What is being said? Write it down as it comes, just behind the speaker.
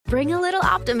Bring a little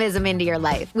optimism into your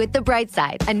life with The Bright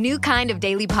Side, a new kind of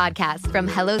daily podcast from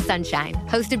Hello Sunshine,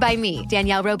 hosted by me,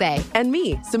 Danielle Robay. And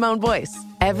me, Simone Boyce.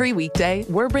 Every weekday,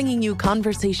 we're bringing you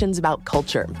conversations about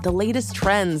culture, the latest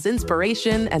trends,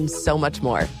 inspiration, and so much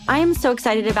more. I am so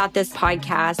excited about this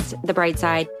podcast, The Bright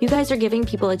Side. You guys are giving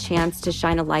people a chance to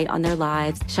shine a light on their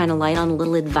lives, shine a light on a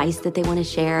little advice that they want to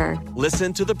share.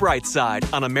 Listen to The Bright Side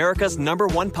on America's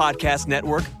 #1 podcast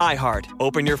network, iHeart.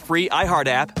 Open your free iHeart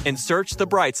app and search The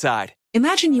Bright Side.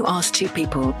 Imagine you ask two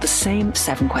people the same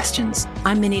 7 questions.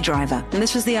 I'm Minnie Driver, and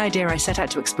this was the idea I set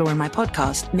out to explore in my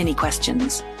podcast, Minnie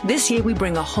Questions. This year, we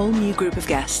bring a whole new group of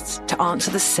guests to answer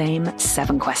the same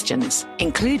 7 questions,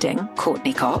 including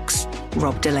Courtney Cox,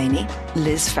 Rob Delaney,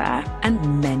 Liz Phair,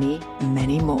 and many,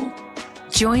 many more.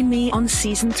 Join me on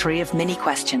Season 3 of Minnie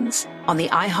Questions on the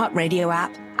iHeartRadio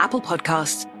app, Apple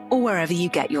Podcasts, or wherever you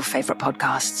get your favorite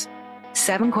podcasts.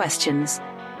 7 questions,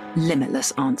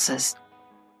 limitless answers.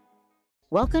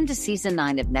 Welcome to Season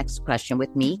 9 of Next Question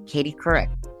with me, Katie Couric.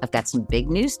 I've got some big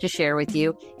news to share with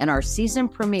you in our season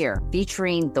premiere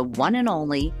featuring the one and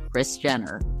only Kris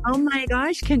Jenner. Oh my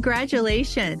gosh,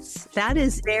 congratulations. That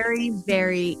is very,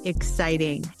 very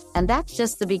exciting. And that's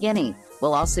just the beginning.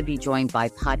 We'll also be joined by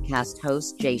podcast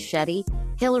host Jay Shetty,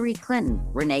 Hillary Clinton,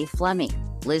 Renee Fleming,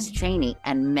 Liz Cheney,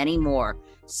 and many more.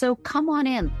 So come on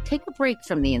in, take a break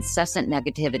from the incessant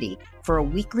negativity for a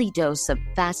weekly dose of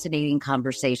fascinating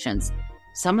conversations.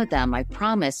 Some of them, I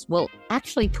promise, will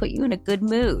actually put you in a good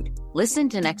mood. Listen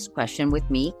to Next Question with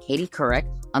me, Katie Couric,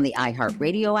 on the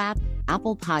iHeartRadio app,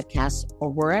 Apple Podcasts, or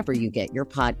wherever you get your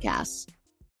podcasts.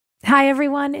 Hi,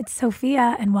 everyone. It's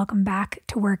Sophia, and welcome back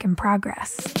to Work in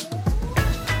Progress.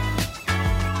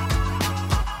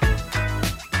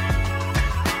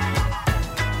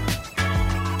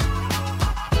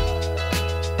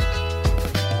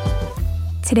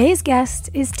 Today's guest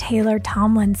is Taylor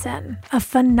Tomlinson, a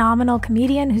phenomenal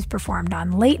comedian who's performed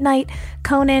on Late Night,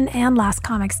 Conan, and Last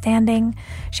Comic Standing.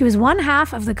 She was one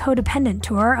half of the Codependent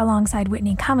Tour alongside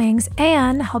Whitney Cummings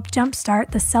and helped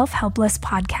jumpstart the Self-Helpless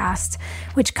podcast,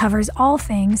 which covers all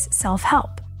things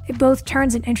self-help. It both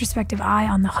turns an introspective eye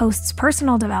on the host's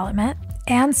personal development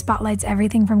and spotlights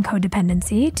everything from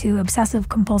codependency to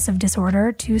obsessive-compulsive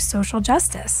disorder to social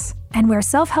justice. And where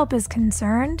self-help is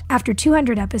concerned, after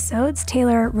 200 episodes,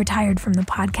 Taylor retired from the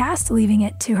podcast, leaving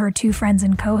it to her 2 friends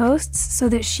and co-hosts so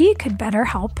that she could better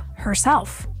help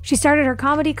herself. She started her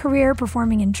comedy career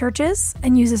performing in churches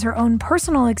and uses her own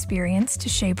personal experience to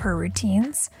shape her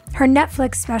routines. Her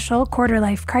Netflix special, Quarter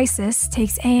Life Crisis,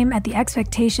 takes aim at the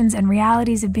expectations and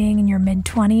realities of being in your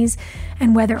mid-20s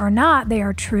and whether or not they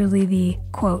are truly the,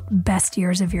 quote, best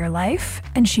years of your life,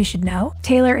 and she should know.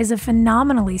 Taylor is a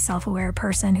phenomenally self-aware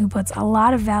person who puts a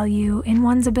lot of value in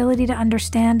one's ability to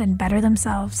understand and better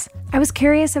themselves. I was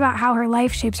curious about how her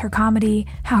life shapes her comedy,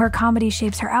 how her comedy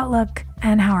shapes her outlook,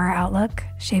 and how her outlook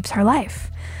shapes her life.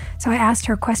 So I asked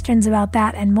her questions about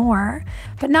that and more,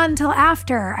 but not until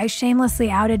after I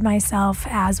shamelessly outed myself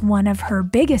as one of her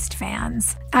biggest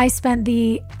fans. I spent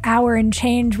the hour and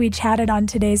change we chatted on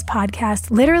today's podcast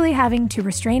literally having to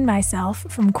restrain myself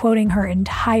from quoting her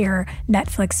entire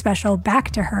Netflix special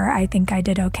back to her. I think I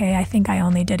did okay. I think I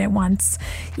only did it once.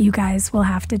 You guys will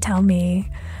have to tell me.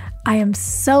 I am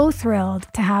so thrilled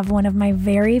to have one of my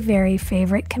very, very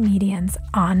favorite comedians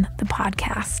on the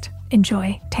podcast.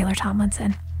 Enjoy, Taylor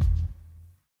Tomlinson.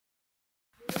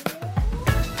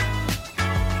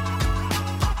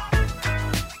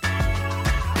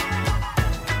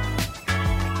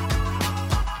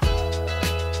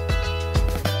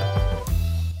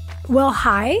 Well,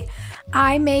 hi.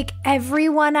 I make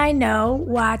everyone I know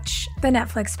watch the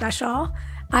Netflix special.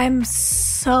 I'm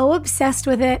so obsessed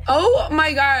with it. Oh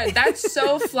my God, that's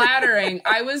so flattering.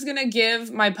 I was going to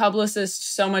give my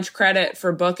publicist so much credit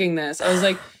for booking this. I was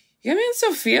like, you mean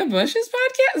Sophia Bush's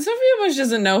podcast? Sophia Bush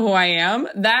doesn't know who I am.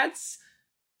 That's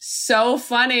so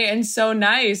funny and so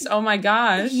nice. Oh my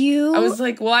gosh. I was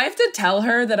like, well, I have to tell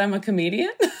her that I'm a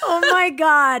comedian? Oh my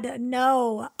God,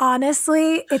 no.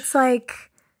 Honestly, it's like,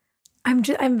 I'm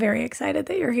very excited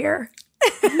that you're here.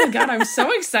 Oh my God, I'm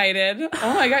so excited.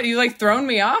 Oh my God, you like thrown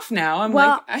me off now. I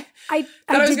thought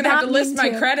I was going to have to list my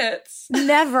credits.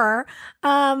 Never.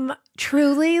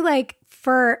 Truly, like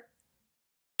for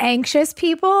anxious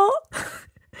people,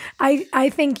 I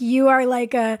think you are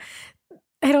like I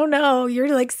don't know,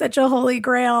 you're like such a holy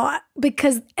grail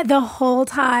because the whole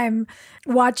time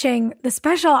watching the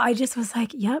special, I just was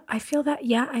like, yep, I feel that.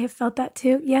 Yeah, I have felt that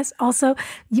too. Yes, also.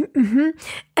 Mm-hmm.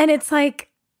 And it's like,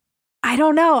 I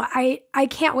don't know. I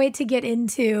can't wait to get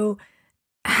into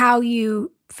how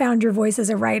you found your voice as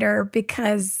a writer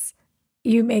because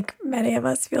you make many of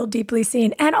us feel deeply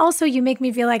seen. And also you make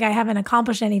me feel like I haven't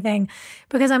accomplished anything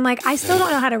because I'm like, I still don't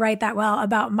know how to write that well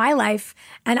about my life.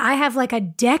 And I have like a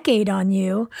decade on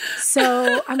you.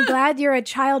 So I'm glad you're a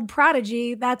child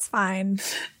prodigy. That's fine.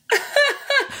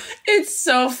 It's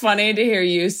so funny to hear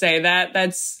you say that.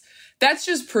 That's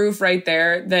just proof right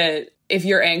there that if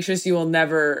you're anxious, you will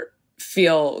never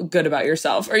feel good about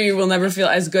yourself, or you will never feel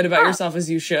as good about yourself as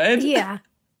you should. Yeah.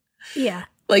 Yeah.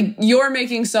 Like, you're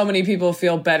making so many people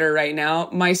feel better right now,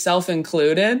 myself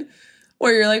included,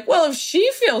 where you're like, well, if she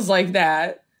feels like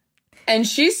that and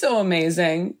she's so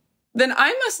amazing, then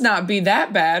I must not be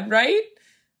that bad, right?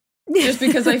 Just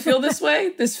because I feel this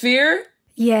way, this fear.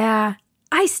 Yeah.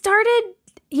 I started,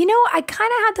 I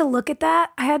kind of had to look at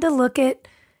that. I had to look at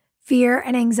fear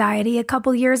and anxiety a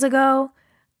couple years ago.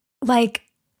 Like,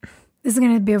 this is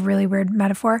going to be a really weird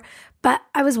metaphor, but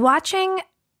I was watching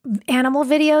animal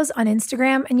videos on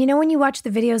Instagram. And when you watch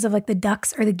the videos of like the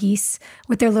ducks or the geese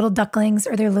with their little ducklings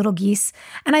or their little geese,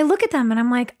 and I look at them and I'm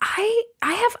like, I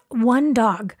have one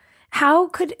dog. How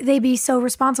could they be so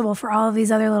responsible for all of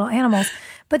these other little animals?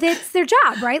 But it's their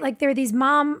job, right? Like, they're these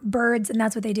mom birds and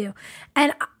that's what they do.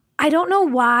 And I don't know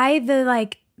why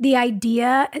the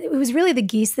idea, it was really the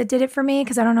geese that did it for me.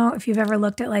 Cause I don't know if you've ever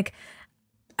looked at like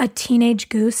a teenage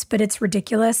goose, but it's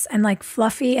ridiculous and like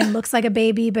fluffy and looks like a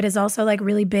baby, but is also like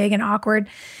really big and awkward.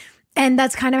 And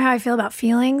that's kind of how I feel about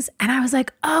feelings. And I was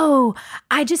like, oh,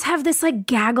 I just have this like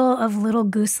gaggle of little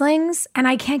gooselings and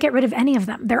I can't get rid of any of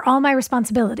them. They're all my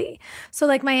responsibility. So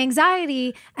like my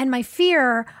anxiety and my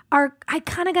fear I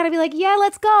kind of got to be like, yeah,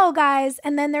 let's go, guys.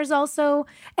 And then there's also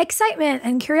excitement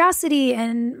and curiosity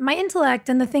and my intellect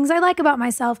and the things I like about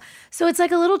myself. So it's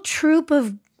like a little troop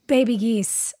of baby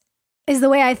geese is the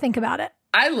way I think about it.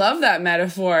 I love that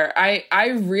metaphor. I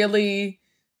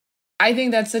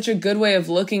think that's such a good way of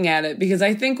looking at it, because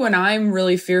I think when I'm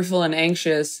really fearful and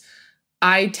anxious,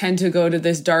 I tend to go to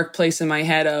this dark place in my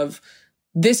head of,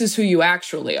 this is who you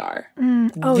actually are.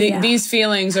 These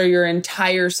feelings are your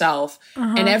entire self.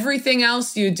 And everything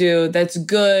else you do that's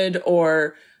good,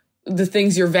 or the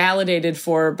things you're validated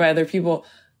for by other people,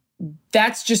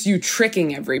 that's just you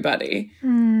tricking everybody.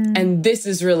 And this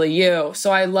is really you.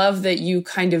 So I love that you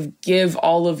kind of give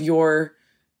all of your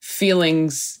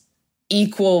feelings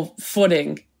equal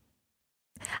footing,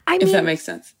 if that makes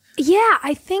sense. Yeah,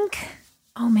 I think,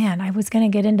 oh man, I was going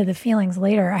to get into the feelings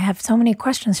later. I have so many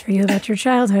questions for you about your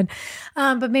childhood,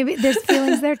 but maybe there's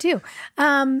feelings there too.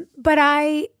 But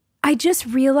I just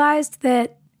realized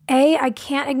that I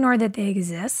can't ignore that they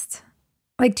exist.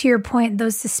 Like, to your point,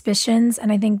 those suspicions.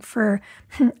 And I think I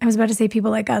was about to say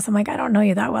people like us. I'm like, I don't know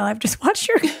you that well. I've just watched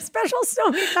your special so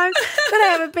many times that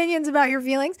I have opinions about your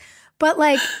feelings. But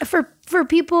like for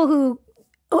people who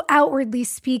outwardly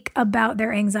speak about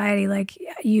their anxiety like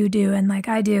you do and like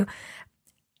I do,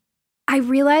 I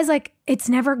realize like it's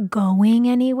never going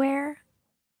anywhere.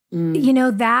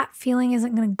 That feeling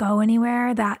isn't going to go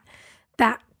anywhere. That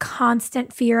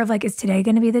constant fear of like, is today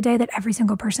going to be the day that every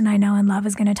single person I know and love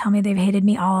is going to tell me they've hated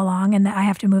me all along and that I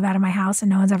have to move out of my house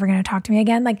and no one's ever going to talk to me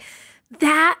again? Like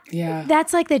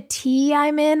that's like the tea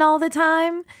I'm in all the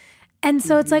time. And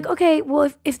so it's like, okay,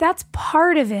 well, if that's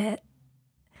part of it,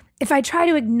 if I try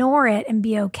to ignore it and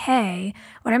be okay,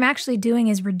 what I'm actually doing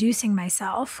is reducing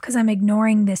myself because I'm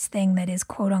ignoring this thing that is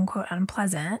quote unquote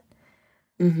unpleasant.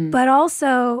 But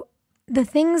also the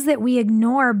things that we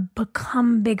ignore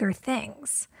become bigger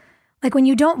things. Like when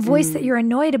you don't voice that you're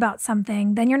annoyed about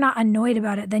something, then you're not annoyed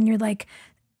about it. Then you're like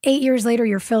 8 years later,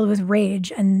 you're filled with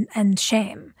rage and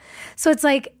shame. So it's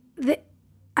like,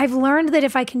 I've learned that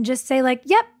if I can just say like,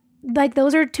 yep, like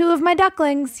those are two of my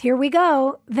ducklings, here we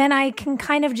go, then I can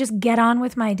kind of just get on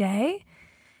with my day.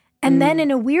 And then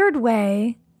in a weird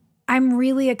way, I'm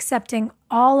really accepting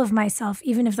all of myself,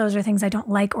 even if those are things I don't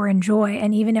like or enjoy.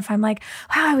 And even if I'm like,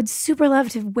 wow, I would super love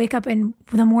to wake up in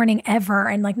the morning ever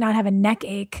and like not have a neck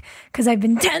ache because I've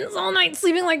been tense all night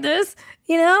sleeping like this,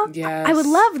 Yes. I would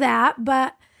love that,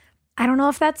 but I don't know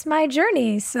if that's my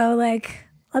journey. So like,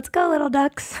 let's go, little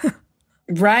ducks.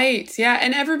 Right. Yeah.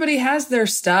 And everybody has their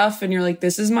stuff and you're like,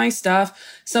 this is my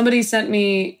stuff. Somebody sent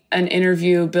me an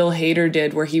interview Bill Hader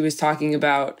did where he was talking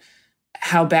about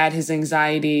how bad his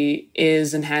anxiety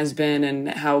is and has been, and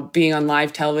how being on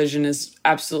live television is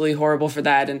absolutely horrible for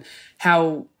that. And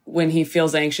how when he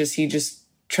feels anxious, he just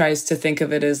tries to think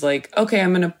of it as like, okay,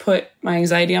 I'm going to put my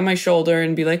anxiety on my shoulder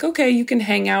and be like, okay, you can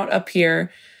hang out up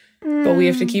here, but we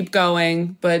have to keep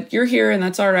going, but you're here and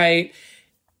that's all right.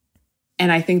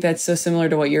 And I think that's so similar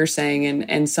to what you're saying,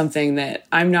 and something that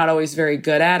I'm not always very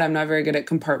good at. I'm not very good at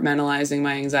compartmentalizing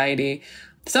my anxiety.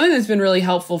 Something that's been really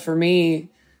helpful for me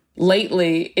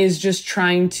lately is just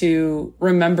trying to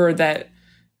remember that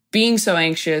being so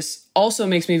anxious also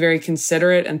makes me very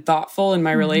considerate and thoughtful in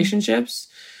my relationships.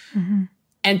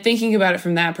 And thinking about it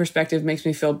from that perspective makes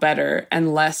me feel better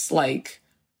and less like,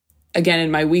 again, in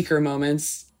my weaker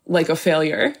moments, like a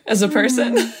failure as a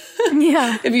person.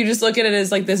 Yeah. If you just look at it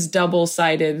as like this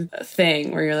double-sided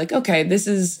thing where you're like, okay, this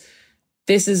is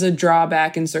a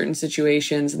drawback in certain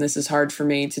situations and this is hard for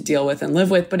me to deal with and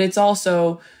live with, but it's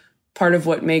also part of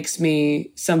what makes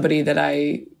me somebody that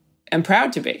I am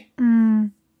proud to be.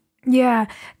 Yeah,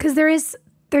 because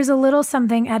there's a little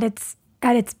something at its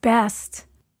best.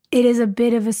 It is a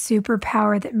bit of a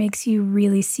superpower that makes you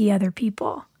really see other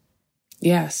people.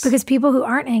 Yes. Because people who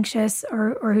aren't anxious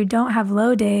or who don't have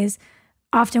low days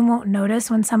often won't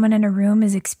notice when someone in a room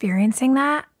is experiencing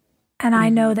that. And I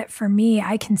know that for me,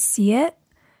 I can see it.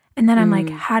 And then I'm like,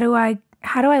 how do I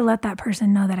let that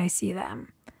person know that I see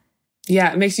them?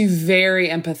 Yeah, it makes you very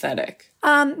empathetic.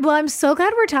 Well, I'm so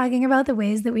glad we're talking about the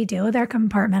ways that we deal with our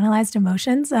compartmentalized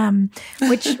emotions,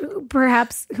 which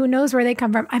perhaps who knows where they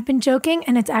come from. I've been joking,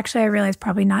 and it's actually, I realize,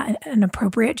 probably not an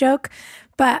appropriate joke,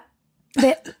 but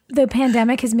the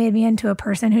pandemic has made me into a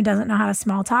person who doesn't know how to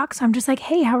small talk. So I'm just like,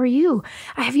 hey, how are you?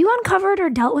 Have you uncovered or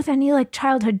dealt with any like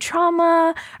childhood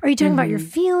trauma? Are you talking about your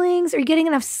feelings? Are you getting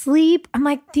enough sleep? I'm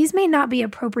like, these may not be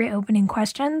appropriate opening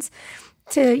questions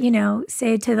to,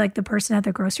 say to like the person at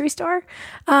the grocery store.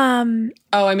 I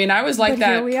mean, I was like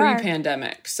that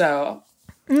pre-pandemic. So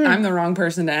I'm the wrong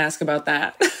person to ask about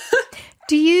that.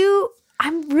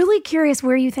 I'm really curious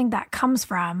where you think that comes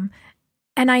from.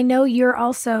 And I know you're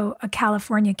also a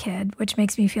California kid, which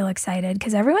makes me feel excited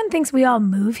because everyone thinks we all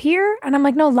move here. And I'm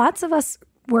like, no, lots of us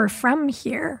were from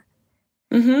here.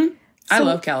 I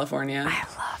love California. I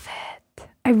love it.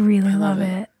 I really love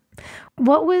it.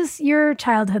 What was your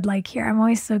childhood like here? I'm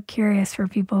always so curious for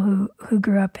people who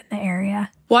grew up in the area.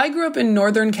 Well, I grew up in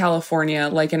Northern California,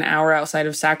 like an hour outside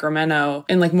of Sacramento,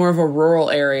 in like more of a rural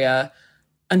area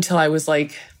until I was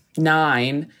like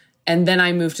 9. And then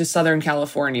I moved to Southern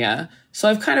California. So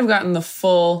I've kind of gotten the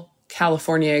full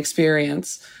California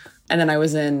experience. And then I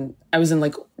was in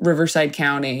like Riverside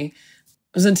County.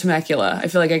 I was in Temecula. I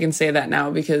feel like I can say that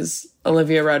now because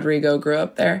Olivia Rodrigo grew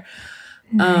up there.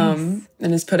 Nice.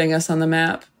 And is putting us on the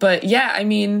map. But yeah, I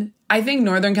mean, I think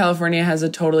Northern California has a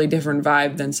totally different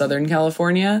vibe than Southern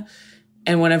California.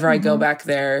 And whenever I go back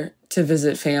there to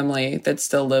visit family that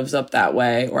still lives up that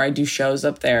way, or I do shows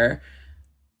up there,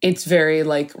 it's very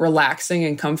like relaxing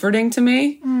and comforting to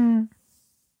me.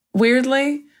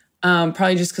 Weirdly,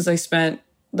 probably just because I spent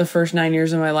the first 9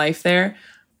 years of my life there.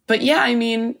 But yeah, I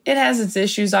mean, it has its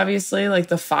issues, obviously, like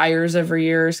the fires every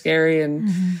year are scary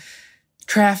and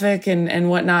traffic and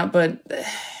whatnot. But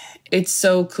it's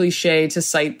so cliche to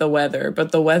cite the weather,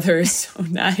 but the weather is so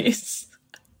nice.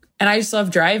 And I just love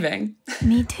driving.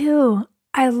 Me too.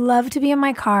 I love to be in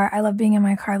my car. I love being in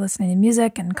my car listening to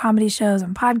music and comedy shows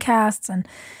and podcasts. And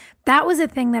that was a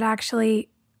thing that actually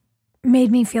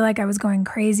made me feel like I was going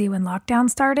crazy when lockdown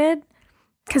started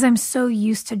because I'm so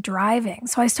used to driving.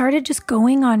 So I started just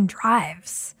going on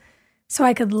drives so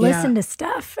I could listen to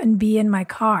stuff and be in my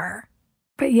car.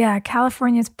 But yeah,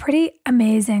 California is pretty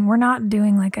amazing. We're not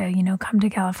doing like a, come to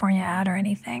California ad or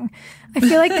anything. I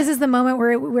feel like this is the moment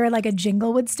where like a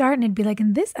jingle would start and it'd be like,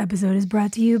 and this episode is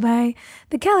brought to you by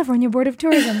the California Board of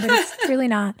Tourism, but it's really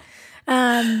not.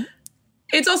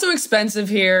 It's also expensive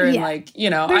here. And like,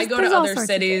 I go to other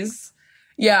cities.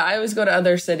 Yeah, I always go to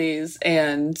other cities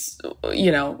and,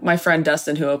 my friend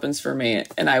Dustin who opens for me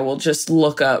and I will just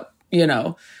look up,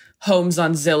 homes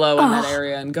on Zillow in that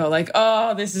area and go like,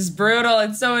 oh, this is brutal.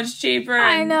 It's so much cheaper.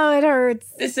 I know, it hurts.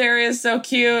 This area is so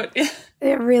cute.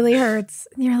 It really hurts.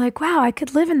 And you're like, wow, I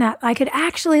could live in that. I could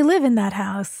actually live in that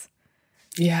house.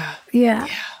 Yeah.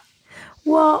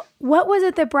 Well, what was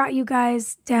it that brought you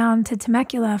guys down to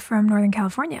Temecula from Northern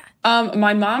California?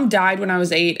 My mom died when I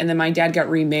was 8, and then my dad got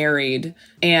remarried,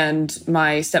 and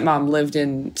my stepmom lived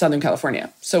in Southern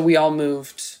California. So we all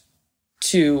moved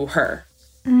to her.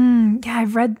 Yeah,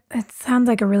 I've read, it sounds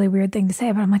like a really weird thing to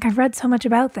say, but I'm like, I've read so much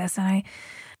about this, and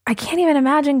I can't even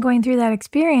imagine going through that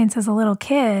experience as a little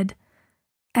kid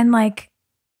and like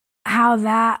how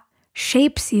that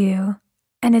shapes you.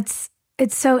 And it's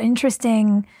so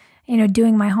interesting,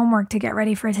 doing my homework to get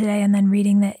ready for today and then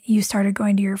reading that you started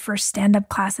going to your first stand-up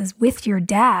classes with your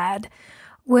dad.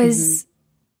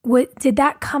 Did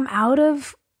that come out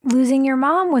of losing your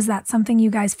mom? Was that something you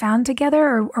guys found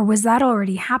together or was that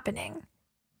already happening?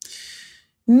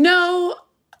 No,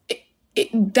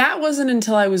 that wasn't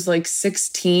until I was like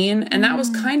 16. And that was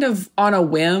kind of on a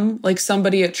whim. Like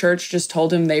somebody at church just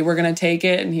told him they were going to take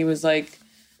it. And he was like,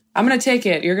 I'm going to take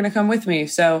it. You're going to come with me.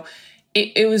 So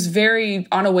it was very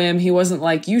on a whim. He wasn't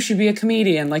like, you should be a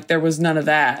comedian. Like, there was none of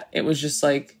that. It was just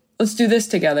like, let's do this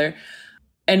together.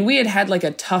 And we had like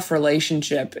a tough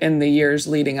relationship in the years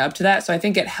leading up to that. So I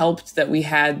think it helped that we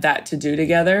had that to do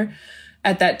together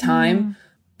at that time.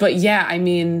 But yeah, I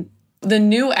mean, the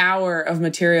new hour of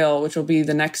material, which will be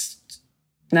the next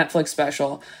Netflix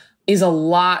special, is a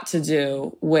lot to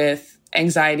do with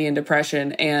anxiety and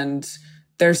depression. And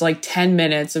there's like 10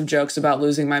 minutes of jokes about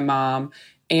losing my mom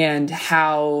and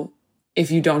how if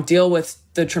you don't deal with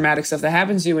the traumatic stuff that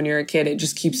happens to you when you're a kid, it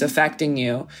just keeps affecting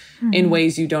you in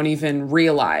ways you don't even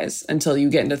realize until you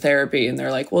get into therapy. And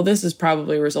they're like, well, this is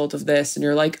probably a result of this. And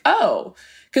you're like, oh,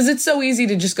 because it's so easy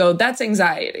to just go, that's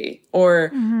anxiety,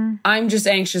 or I'm just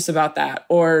anxious about that,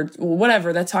 or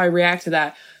whatever. That's how I react to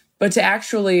that. But to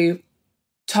actually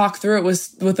talk through it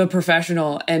with a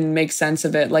professional and make sense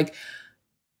of it. Like,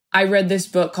 I read this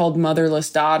book called Motherless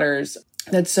Daughters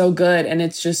that's so good. And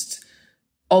it's just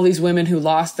all these women who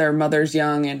lost their mothers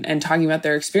young and talking about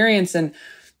their experience. And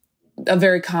a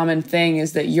very common thing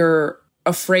is that you're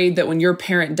afraid that when your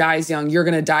parent dies young, you're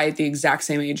going to die at the exact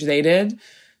same age they did.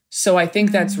 So I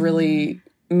think that's really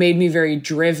made me very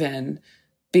driven,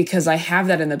 because I have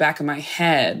that in the back of my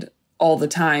head all the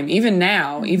time. Even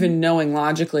now, even knowing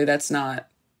logically that's not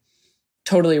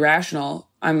totally rational,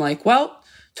 I'm like, well,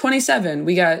 27,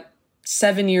 we got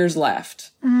 7 years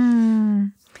left.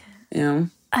 You know?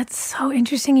 That's so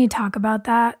interesting you talk about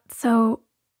that. So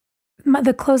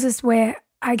the closest way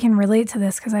I can relate to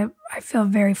this, because I feel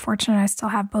very fortunate I still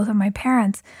have both of my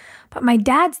parents, but my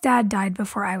dad's dad died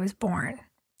before I was born.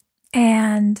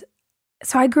 And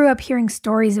so I grew up hearing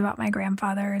stories about my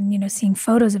grandfather and, you know, seeing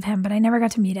photos of him, but I never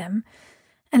got to meet him.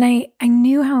 And I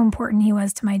knew how important he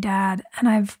was to my dad. And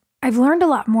I've learned a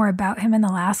lot more about him in the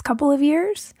last couple of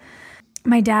years.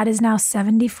 My dad is now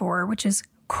 74, which is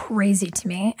crazy to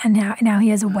me. And now he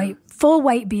has a full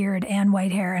white beard and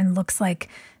white hair and looks like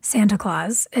Santa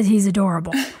Claus. He's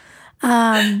adorable.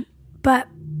 But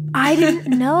I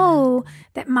didn't know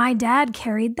that my dad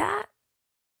carried that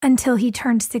until he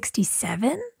turned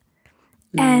 67.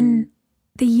 And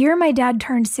the year my dad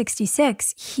turned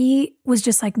 66, he was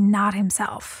just like not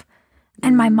himself.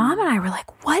 And my mom and I were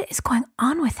like, what is going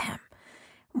on with him?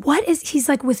 He's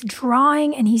like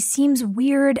withdrawing and he seems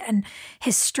weird and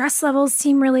his stress levels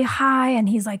seem really high and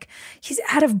he's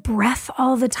out of breath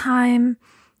all the time.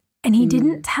 And he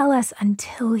didn't tell us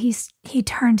until he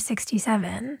turned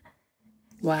 67.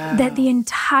 Wow. That the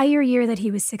entire year that he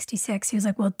was 66, he was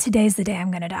like, well, today's the day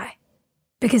I'm going to die.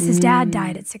 Because his dad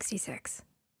died at 66.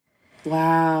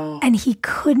 Wow. And he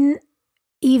couldn't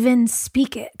even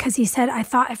speak it because he said, I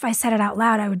thought if I said it out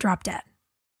loud, I would drop dead.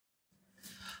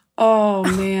 Oh,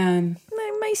 man.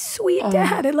 My sweet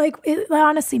dad. It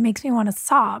honestly makes me want to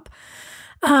sob.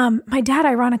 My dad,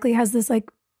 ironically, has this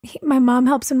my mom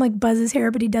helps him buzz his hair,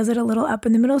 but he does it a little up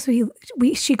in the middle. So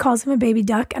she calls him a baby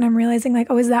duck. And I'm realizing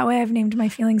is that why I've named my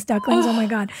feelings ducklings? Oh my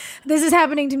God. This is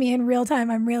happening to me in real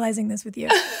time. I'm realizing this with you.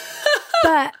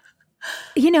 But,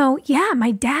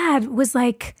 my dad was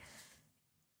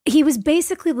he was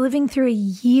basically living through a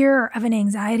year of an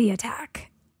anxiety attack.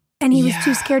 And he was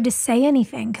too scared to say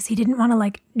anything because he didn't want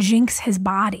to jinx his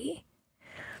body.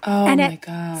 Oh, and my at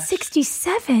gosh.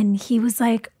 67, he was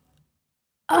like,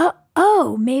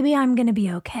 oh, maybe I'm going to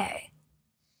be okay.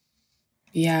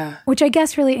 Yeah. Which I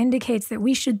guess really indicates that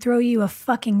we should throw you a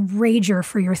fucking rager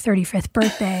for your 35th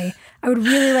birthday. I would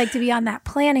really like to be on that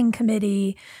planning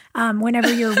committee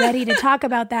whenever you're ready to talk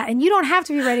about that. And you don't have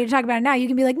to be ready to talk about it now. You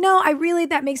can be like, no,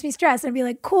 that makes me stressed. And I'd be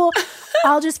like, cool,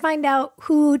 I'll just find out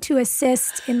who to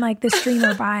assist in the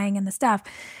streamer buying and the stuff.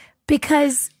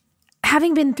 Because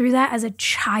having been through that as a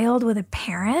child with a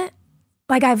parent,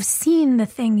 I've seen the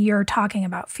thing you're talking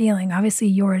about feeling. Obviously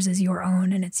yours is your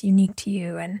own and it's unique to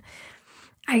you. And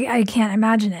I can't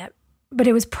imagine it. But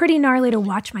it was pretty gnarly to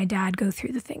watch my dad go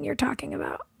through the thing you're talking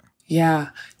about. Yeah.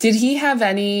 Did he have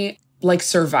any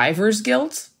survivor's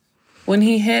guilt when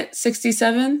he hit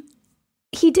 67?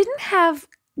 He didn't have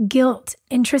guilt,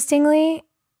 interestingly.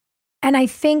 And I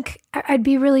think I'd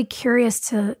be really curious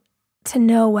to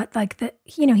know what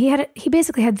he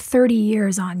basically had 30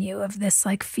 years on you of this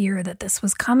fear that this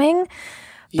was coming.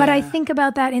 But I think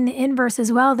about that in the inverse as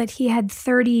well, that he had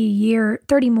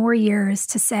 30 more years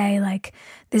to say,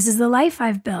 this is the life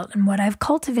I've built and what I've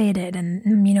cultivated and,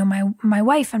 my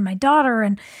wife and my daughter.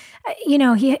 And,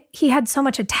 he had so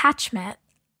much attachment,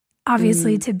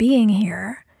 obviously, to being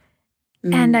here.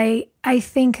 And I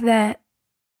think that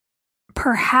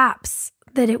perhaps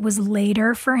that it was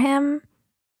later for him,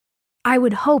 I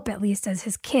would hope, at least as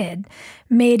his kid,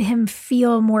 made him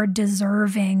feel more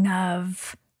deserving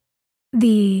of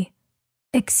the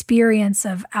experience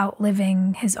of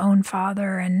outliving his own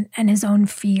father and his own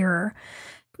fear,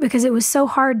 because it was so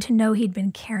hard to know he'd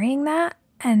been carrying that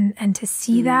and to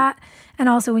see that. And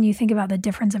also when you think about the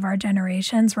difference of our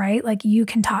generations, right? Like you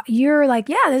can talk, you're like,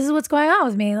 yeah, this is what's going on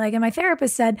with me. Like, and my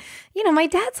therapist said, you know, my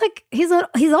dad's like, he's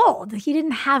old. He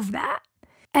didn't have that.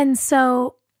 And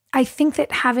so I think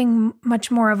that having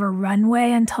much more of a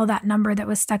runway until that number that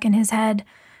was stuck in his head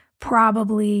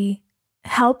probably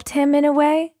helped him in a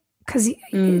way. Because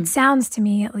it sounds to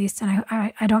me, at least, and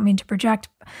I don't mean to project,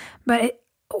 but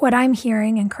what I'm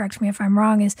hearing, and correct me if I'm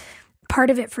wrong, is part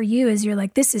of it for you is you're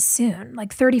like, this is soon.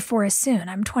 Like 34 is soon.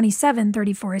 I'm 27,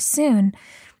 34 is soon.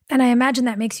 And I imagine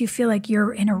that makes you feel like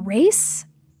you're in a race.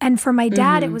 And for my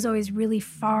dad, it was always really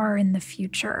far in the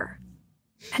future.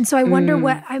 And so I wonder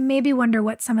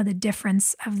what some of the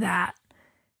difference of that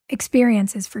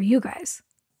experience is for you guys.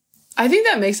 I think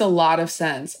that makes a lot of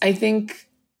sense. I think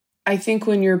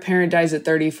when your parent dies at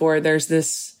 34, there's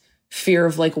this fear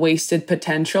of like wasted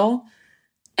potential.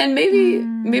 And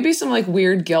maybe some like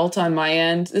weird guilt on my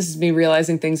end. This is me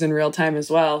realizing things in real time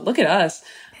as well. Look at us.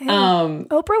 Hey,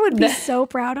 Oprah would be so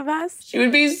proud of us. She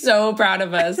would be so proud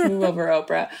of us. Move over,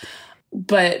 Oprah.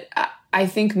 But I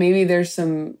think maybe there's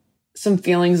some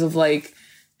feelings of like,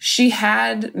 she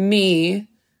had me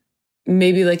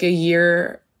maybe like a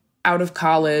year out of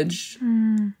college.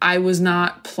 I was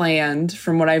not planned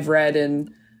from what I've read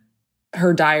in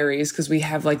her diaries, because we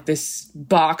have like this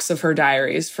box of her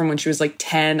diaries from when she was like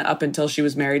 10 up until she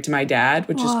was married to my dad,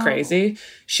 which is crazy.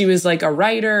 She was like a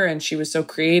writer and she was so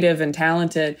creative and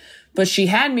talented, but she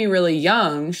had me really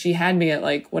young. She had me at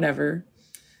like whatever,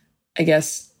 I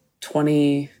guess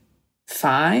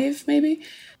 25 maybe,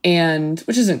 and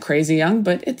which isn't crazy young,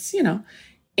 but it's, you know,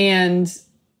 and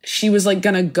she was like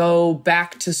going to go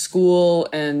back to school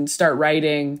and start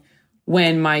writing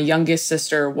when my youngest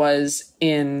sister was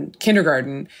in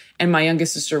kindergarten, and my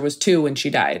youngest sister was 2 when she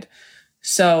died.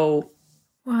 So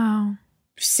wow,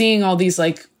 seeing all these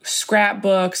like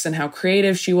scrapbooks and how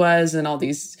creative she was and all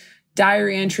these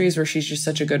diary entries where she's just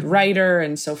such a good writer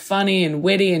and so funny and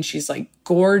witty, and she's like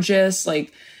gorgeous.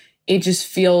 Like it just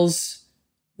feels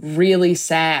really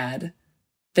sad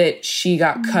that she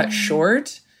got cut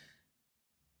short.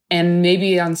 And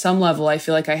maybe on some level, I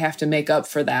feel like I have to make up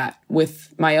for that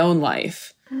with my own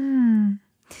life.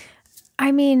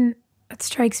 I mean, it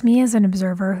strikes me as an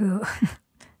observer who,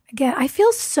 again, I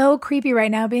feel so creepy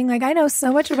right now being like, I know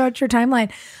so much about your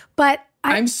timeline, but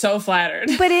I'm so flattered.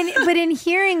 But in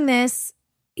hearing this,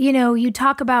 you know, you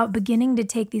talk about beginning to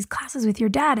take these classes with your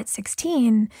dad at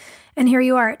 16, and here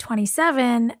you are at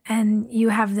 27, and you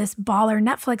have this baller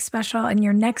Netflix special, and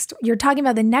you're talking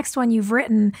about the next one you've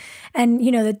written, and,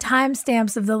 you know, the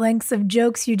timestamps of the lengths of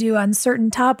jokes you do on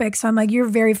certain topics. So I'm like, you're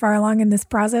very far along in this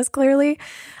process, clearly.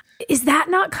 Is that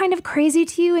not kind of crazy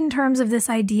to you in terms of this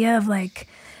idea of like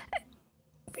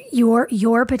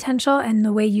your potential and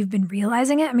the way you've been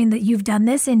realizing it? I mean, that you've done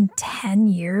this in 10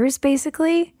 years,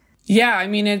 basically. Yeah, I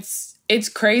mean, it's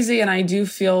crazy, and I do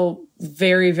feel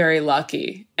very, very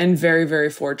lucky and very,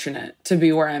 very fortunate to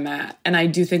be where I'm at. And I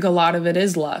do think a lot of it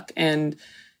is luck. And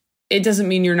it doesn't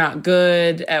mean you're not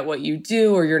good at what you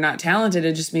do or you're not talented.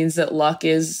 It just means that luck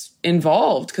is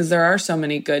involved, because there are so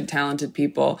many good, talented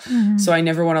people. So I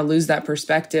never want to lose that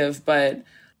perspective. But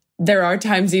there are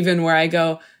times even where I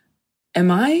go,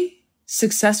 am I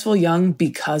successful young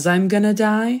because I'm going to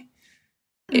die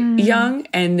young?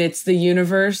 And it's the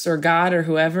universe or God or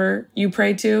whoever you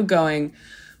pray to going,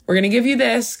 we're going to give you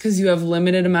this because you have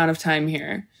limited amount of time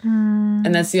here.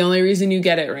 And that's the only reason you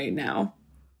get it right now.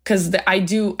 Because I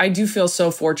do feel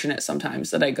so fortunate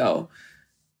sometimes that I go,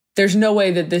 there's no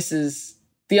way that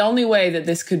the only way that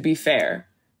this could be fair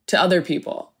to other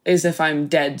people is if I'm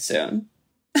dead soon.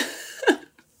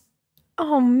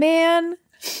 Oh, man.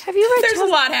 Have you read There's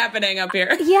a lot happening up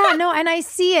here. Yeah, no, and I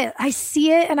see it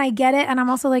and I get it. And I'm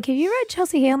also like, have you read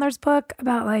Chelsea Handler's book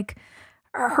about like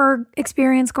her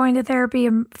experience going to therapy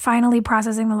and finally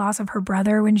processing the loss of her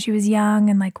brother when she was young,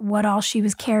 and like what all she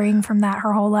was carrying from that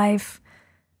her whole life?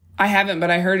 I haven't, but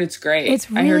I heard it's great.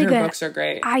 It's really I heard her good. books are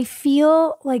great. I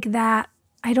feel like that.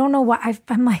 I don't know why.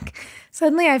 I'm like,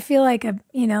 suddenly I feel like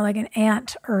like an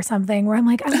aunt or something, where I'm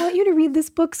like, I want you to read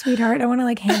this book, sweetheart. I want to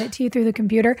like hand it to you through the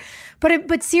computer.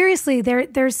 But seriously,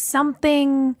 there's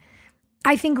something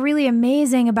I think really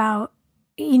amazing about,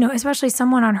 you know, especially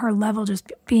someone on her level,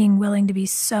 just being willing to be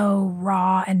so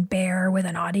raw and bare with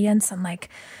an audience and like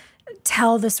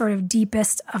tell the sort of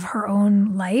deepest of her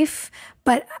own life.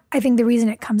 But I think the reason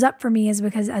it comes up for me is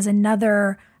because as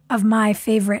another of my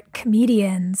favorite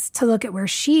comedians, to look at where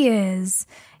she is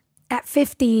at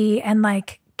 50 and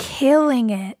like killing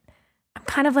it I'm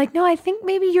kind of like, no, I think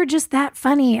maybe you're just that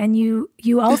funny. And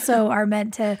you also are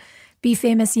meant to be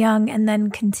famous young and then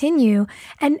continue.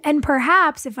 And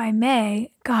perhaps, if I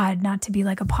may, God, not to be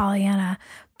like a Pollyanna,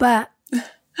 but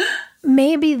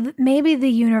maybe the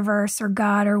universe or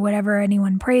God or whatever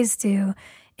anyone prays to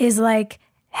is like,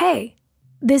 hey,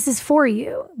 this is for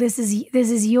you. This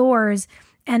is yours.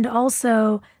 And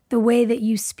also the way that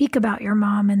you speak about your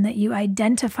mom and that you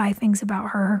identify things about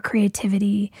her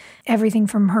creativity, everything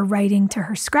from her writing to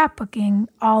her scrapbooking,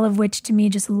 all of which to me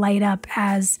just light up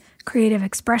as creative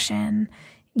expression.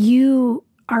 You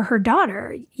are her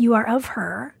daughter. You are of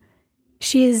her.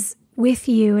 She is with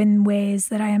you in ways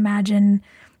that I imagine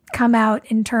come out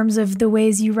in terms of the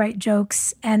ways you write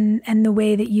jokes and the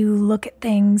way that you look at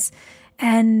things.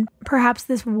 And perhaps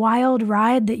this wild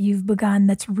ride that you've begun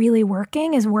that's really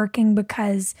working is working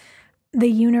because the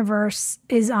universe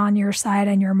is on your side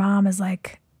and your mom is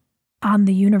like on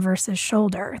the universe's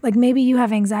shoulder. Like maybe you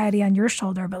have anxiety on your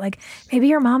shoulder, but like maybe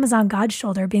your mom is on God's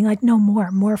shoulder being like, no,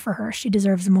 more for her. She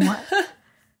deserves more.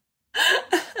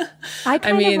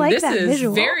 I mean, like this that is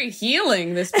visual. Very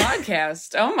healing, this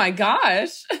podcast. Oh my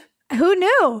gosh. Who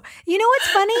knew? You know what's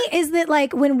funny is that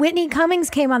like when Whitney Cummings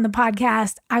came on the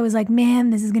podcast, I was like,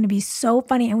 man, this is going to be so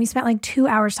funny. And we spent like 2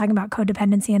 hours talking about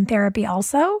codependency and therapy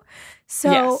also.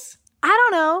 So yes. I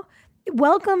don't know.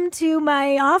 Welcome to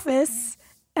my office.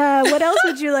 What else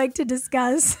would you like to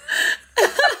discuss?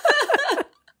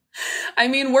 I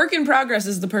mean, Work in Progress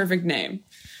is the perfect name.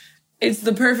 It's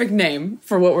the perfect name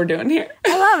for what we're doing here.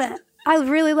 I love it. I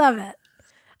really love it.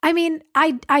 I mean,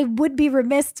 I would be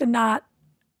remiss to not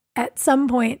at some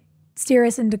point steer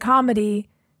us into comedy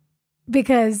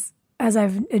because, as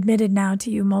I've admitted now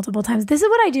to you multiple times, this is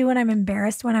what I do when I'm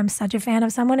embarrassed, when I'm such a fan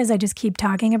of someone, is I just keep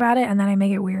talking about it and then I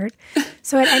make it weird.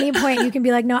 So at any point you can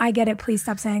be like, no, I get it. Please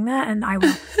stop saying that. And I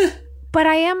will. But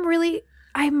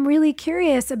I'm really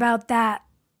curious about that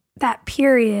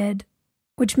period,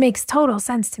 which makes total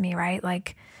sense to me, right?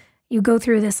 Like you go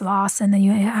through this loss and then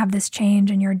you have this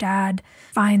change and your dad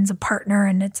finds a partner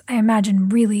and it's, I imagine,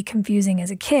 really confusing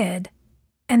as a kid.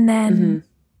 And then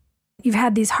you've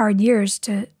had these hard years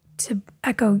to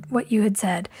echo what you had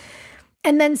said.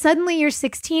 And then suddenly you're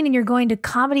 16 and you're going to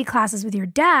comedy classes with your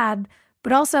dad.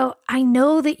 But also I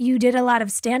know that you did a lot of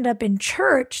stand-up in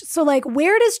church. So like,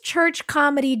 where does church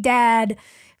comedy dad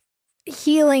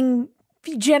healing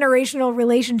generational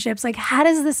relationships, like how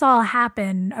does this all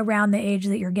happen around the age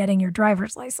that you're getting your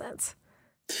driver's license?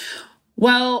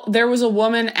 Well, there was a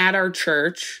woman at our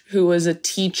church who was a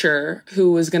teacher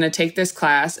who was going to take this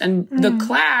class. And the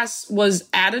class was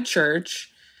at a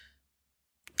church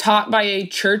taught by a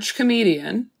church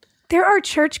comedian. There are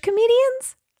church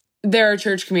comedians? There are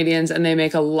church comedians and they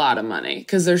make a lot of money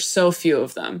because there's so few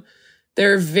of them.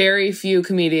 There are very few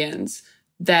comedians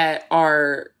that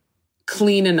are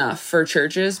clean enough for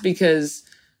churches because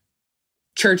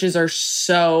churches are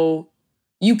so,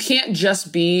 you can't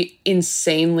just be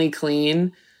insanely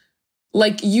clean.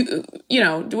 Like you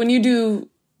know, when you do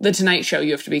the Tonight Show,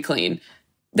 you have to be clean.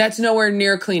 That's nowhere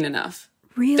near clean enough.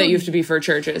 Really? That you have to be for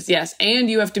churches. Yes. And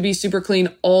you have to be super clean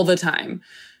all the time.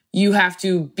 You have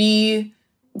to be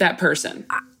that person.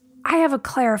 I have a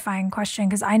clarifying question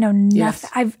because I know nothing.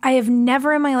 Yes. I have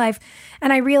never in my life,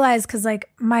 and I realize because like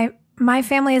my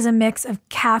family is a mix of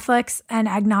Catholics and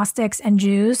agnostics and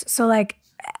Jews. So like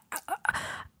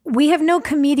we have no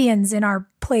comedians in our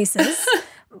places.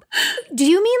 Do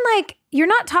you mean like, you're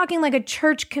not talking like a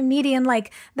church comedian,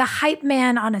 like the hype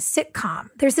man on a sitcom?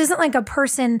 This isn't like a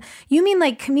person, you mean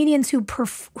like comedians who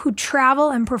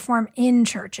travel and perform in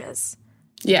churches?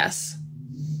 Yes.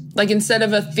 Like instead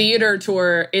of a theater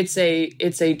tour, it's a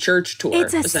church tour.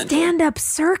 It's a stand-up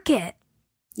circuit.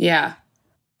 Yeah.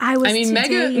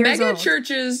 Mega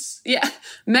churches,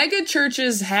 mega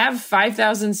churches have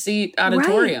 5,000 seat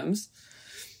auditoriums.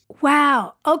 Right.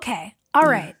 Wow. Okay. All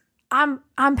right.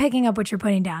 I'm picking up what you're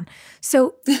putting down.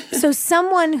 So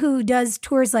someone who does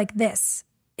tours like this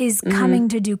is coming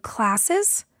to do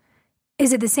classes.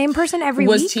 Is it the same person every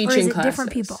week, or is it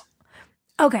different people?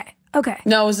 Okay.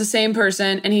 No, it was the same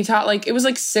person, and he taught it was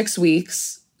like 6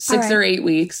 weeks, or 8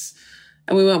 weeks.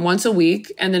 And we went once a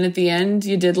week. And then at the end,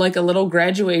 you did like a little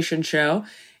graduation show.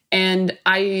 And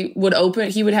he would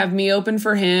have me open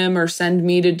for him or send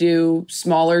me to do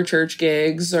smaller church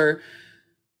gigs or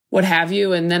what have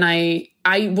you. And then I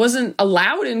wasn't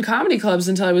allowed in comedy clubs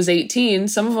until I was 18.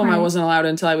 Some of them I wasn't allowed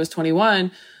until I was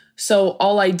 21. So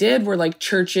all I did were like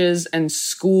churches and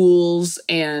schools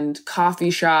and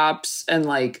coffee shops and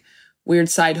like weird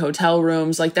side hotel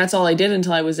rooms. Like that's all I did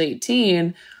until I was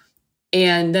 18.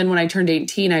 And then when I turned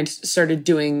 18, I started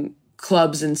doing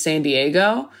clubs in San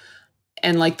Diego.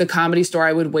 And like the Comedy Store,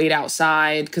 I would wait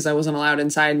outside because I wasn't allowed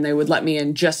inside, and they would let me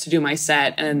in just to do my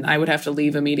set, and I would have to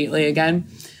leave immediately again.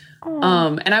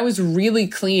 And I was really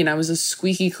clean. I was a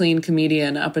squeaky clean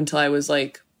comedian up until I was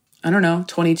like, I don't know,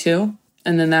 22.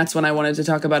 And then that's when I wanted to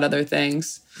talk about other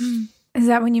things. Is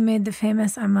that when you made the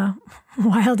famous "I'm a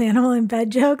wild animal in bed"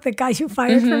 joke that got you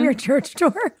fired from your church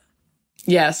tour?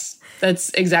 Yes, that's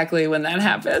exactly when that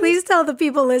happened. Please tell the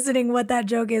people listening what that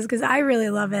joke is, because I really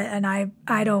love it, and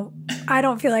I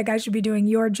don't feel like I should be doing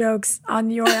your jokes on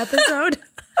your episode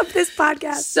of this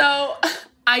podcast. So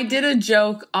I did a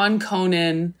joke on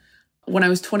Conan when I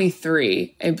was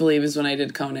 23, I believe is when I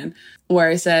did Conan, where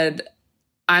I said,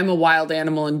 I'm a wild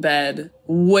animal in bed,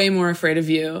 way more afraid of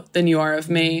you than you are of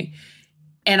me.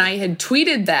 And I had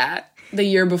tweeted that the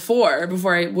year before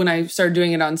when I started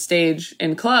doing it on stage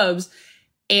in clubs.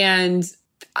 And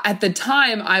at the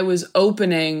time I was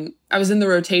in the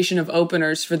rotation of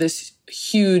openers for this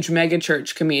huge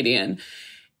megachurch comedian.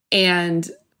 And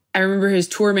I remember his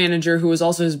tour manager, who was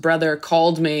also his brother,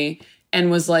 called me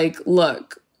and was like,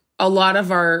 look, a lot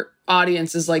of our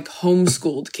audience is like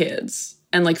homeschooled kids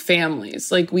and like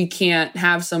families. Like we can't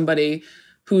have somebody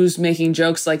who's making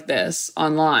jokes like this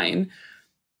online.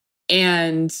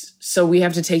 And so we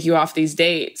have to take you off these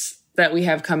dates that we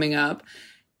have coming up.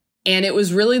 And it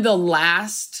was really the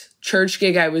last church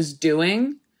gig I was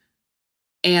doing.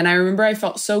 And I remember I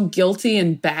felt so guilty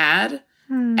and bad.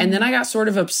 And then I got sort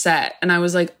of upset. And I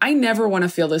was like, I never want to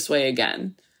feel this way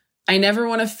again. I never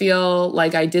want to feel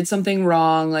like I did something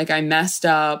wrong, like I messed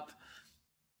up,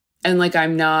 and like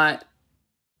I'm not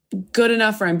good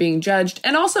enough or I'm being judged.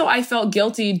 And also I felt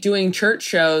guilty doing church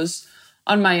shows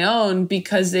on my own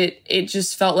because it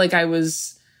just felt like I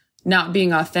was not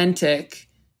being authentic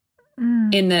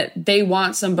in that they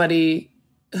want somebody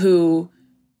who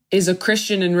is a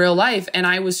Christian in real life. And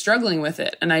I was struggling with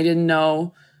it and I didn't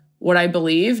know what I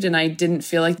believed, and I didn't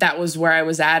feel like that was where I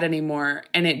was at anymore.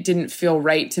 And it didn't feel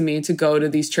right to me to go to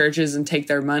these churches and take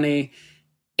their money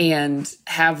and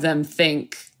have them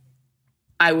think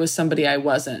I was somebody I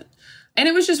wasn't. And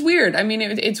it was just weird. I mean,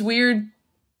 it's weird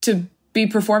to be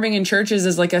performing in churches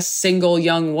as like a single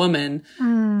young woman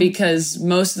because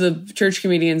most of the church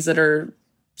comedians that are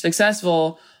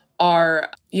successful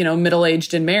are,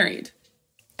 middle-aged and married.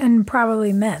 And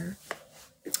probably men.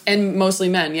 And mostly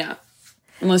men, yeah.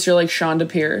 Unless you're like Shonda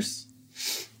Pierce.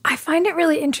 I find it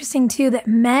really interesting, too, that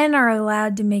men are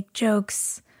allowed to make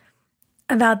jokes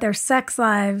about their sex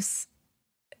lives,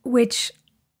 which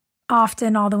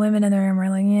often all the women in the room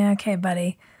are like, yeah, okay,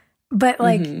 buddy. But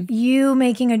like you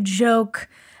making a joke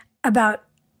about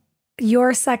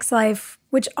your sex life,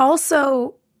 which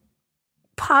also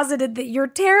posited that you're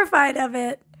terrified of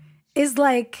it, is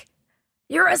like,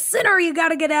 you're a sinner, you got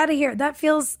to get out of here. That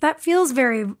feels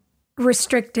very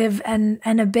restrictive and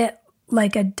a bit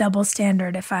like a double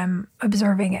standard, if I'm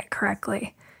observing it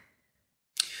correctly.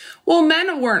 Well,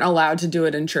 men weren't allowed to do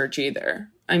it in church either.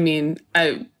 I mean,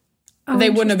 they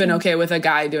wouldn't have been okay with a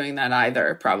guy doing that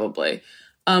either, probably.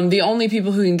 The only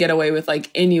people who can get away with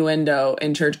like innuendo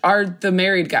in church are the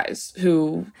married guys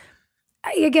who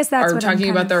I guess that's are what talking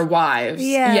about their wives.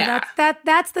 Yeah.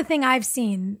 That's the thing I've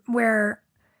seen where,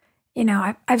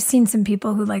 I've seen some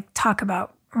people who like talk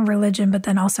about religion, but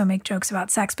then also make jokes about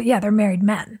sex. But yeah, they're married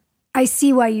men. I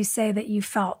see why you say that you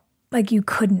felt like you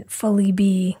couldn't fully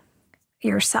be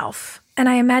yourself. And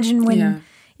I imagine when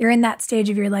you're in that stage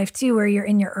of your life too, where you're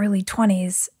in your early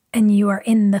 20s and you are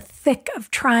in the thick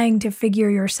of trying to figure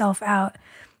yourself out,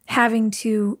 having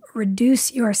to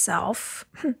reduce yourself,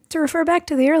 to refer back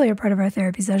to the earlier part of our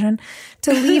therapy session,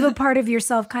 to leave a part of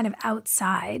yourself kind of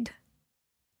outside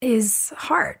is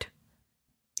hard.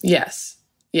 Yes.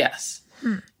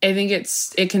 I think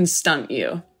it can stunt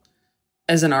you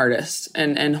as an artist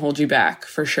and hold you back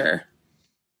for sure.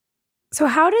 So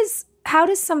how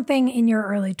does something in your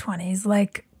early 20s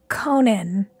like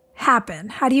Conan happen?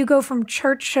 How do you go from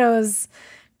church shows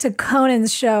to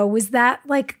Conan's show? Was that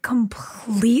like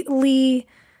completely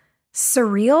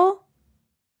surreal?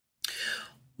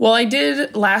 Well, I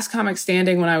did Last Comic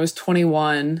Standing when I was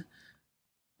 21,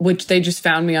 which they just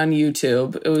found me on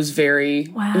YouTube. It was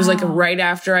it was like right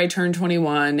after I turned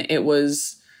 21. It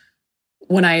was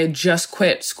when I had just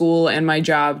quit school and my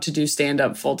job to do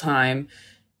stand-up full time.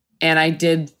 And I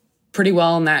did pretty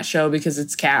well in that show because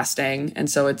it's casting.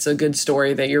 And so it's a good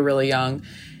story that you're really young.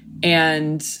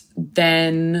 And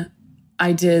then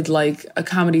I did like a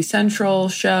Comedy Central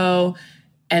show.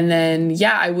 And then,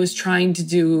 I was trying to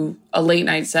do a late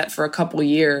night set for a couple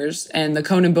years. And the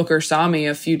Conan Booker saw me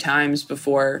a few times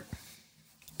before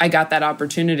I got that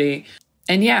opportunity.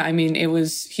 And it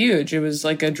was huge. It was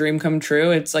like a dream come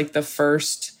true. It's like the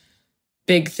first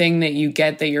big thing that you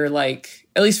get that you're like,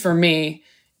 at least for me,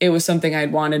 it was something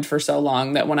I'd wanted for so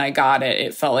long that when I got it,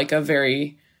 it felt like a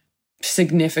very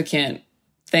significant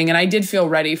thing. And I did feel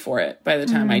ready for it by the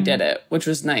time I did it, which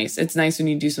was nice. It's nice when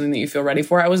you do something that you feel ready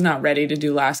for. I was not ready to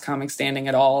do Last Comic Standing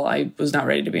at all. I was not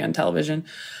ready to be on television.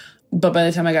 But by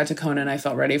the time I got to Conan, I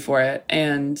felt ready for it.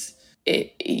 And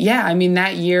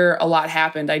that year, a lot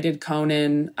happened. I did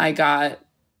Conan. I got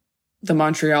the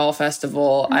Montreal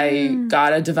Festival. I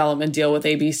got a development deal with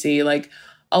ABC. Like,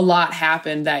 a lot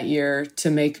happened that year to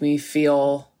make me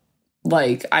feel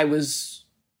like I was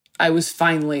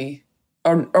finally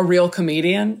a real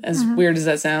comedian, as weird as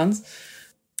that sounds.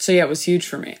 So yeah, it was huge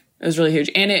for me. It was really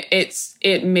huge. And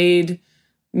it made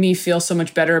me feel so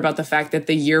much better about the fact that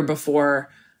the year before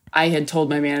I had told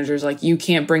my managers, like, you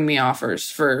can't bring me offers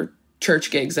for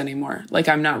church gigs anymore. Like,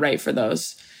 I'm not right for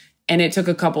those. And it took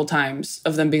a couple times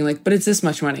of them being like, but it's this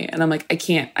much money. And I'm like, I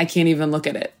can't even look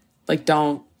at it. Like,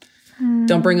 don't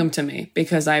bring them to me,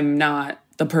 because I'm not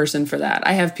the person for that.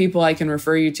 I have people I can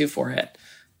refer you to for it,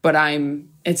 but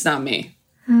it's not me.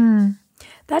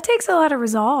 That takes a lot of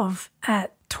resolve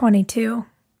at 22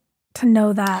 to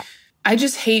know that. I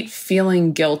just hate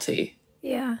feeling guilty.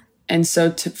 Yeah. And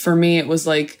so for me, it was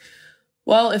like,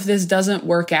 well, if this doesn't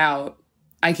work out,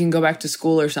 I can go back to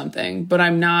school or something, but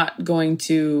I'm not going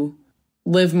to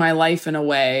live my life in a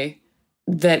way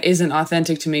that isn't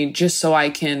authentic to me just so I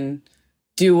can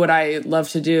do what I love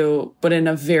to do, but in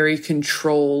a very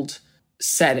controlled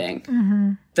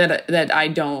setting that I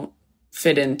don't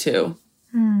fit into.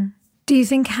 Do you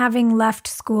think having left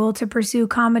school to pursue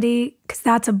comedy, because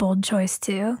that's a bold choice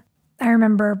too. I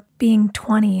remember being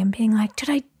 20 and being like,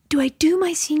 do I do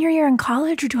my senior year in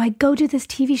college, or do I go do this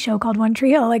TV show called One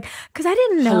Tree Hill? Like, because I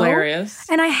didn't know. Hilarious.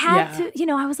 And I had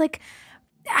to, I was like,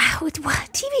 with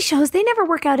TV shows, they never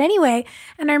work out anyway.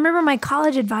 And I remember my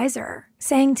college advisor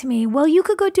saying to me, well, you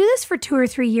could go do this for 2 or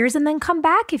 3 years and then come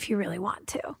back if you really want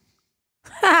to.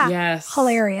 Yes.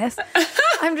 Hilarious.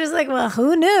 I'm just like, well,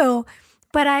 who knew?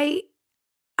 But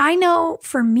I know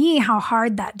for me how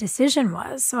hard that decision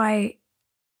was. So I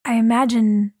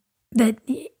imagine that,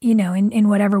 in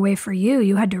whatever way for you,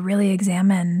 you had to really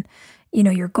examine,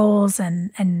 your goals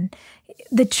and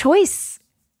the choice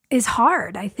is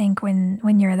hard, I think,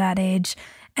 when you're that age.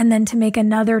 And then to make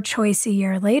another choice a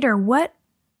year later, what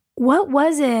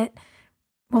was it?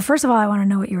 Well, first of all, I want to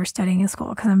know what you were studying in school,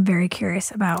 because I'm very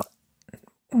curious about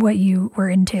what you were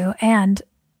into. And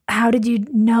how did you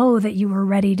know that you were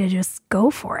ready to just go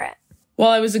for it? Well,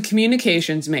 I was a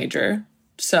communications major,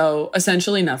 so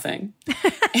essentially nothing.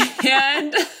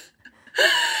 and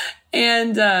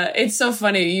it's so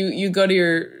funny. You go to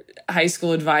your high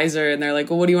school advisor and they're like,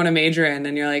 well, what do you want to major in?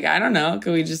 And you're like, I don't know.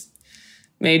 Could we just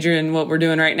major in what we're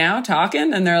doing right now,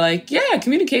 talking? And they're like, yeah,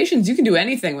 communications, you can do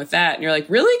anything with that. And you're like,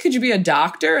 really? Could you be a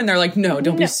doctor? And they're like, no,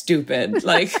 don't be stupid.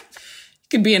 Like, you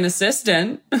could be an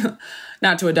assistant,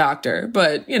 not to a doctor,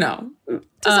 but, to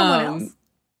someone else.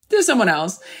 To someone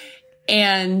else.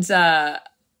 And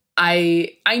I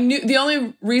knew the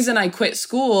only reason I quit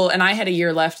school, and I had a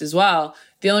year left as well,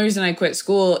 the only reason I quit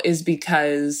school is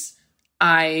because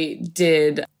I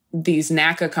did these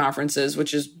NACA conferences,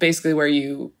 which is basically where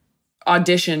you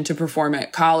audition to perform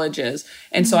at colleges.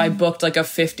 And so I booked like a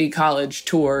 50 college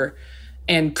tour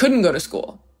and couldn't go to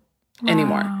school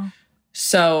anymore.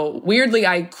 So weirdly,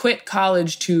 I quit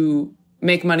college to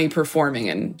make money performing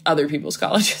in other people's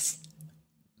colleges.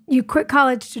 You quit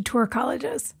college to tour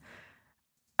colleges.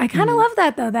 I kind of love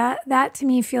that, though. That to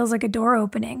me feels like a door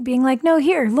opening, being like, no,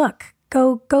 here, look,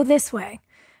 go this way.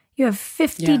 You have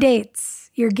 50 dates.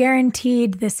 You're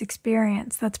guaranteed this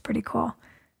experience. That's pretty cool.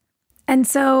 And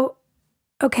so,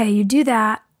 okay, you do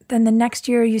that. Then the next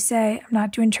year you say, I'm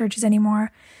not doing churches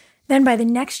anymore. Then by the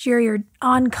next year you're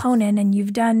on Conan and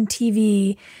you've done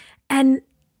TV. And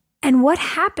what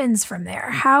happens from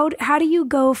there? How do you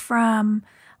go from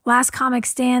Last Comic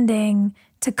Standing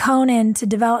to Conan to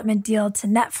development deal to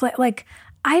Netflix? Like,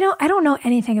 I don't know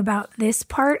anything about this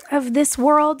part of this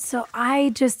world, so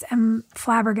I just am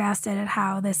flabbergasted at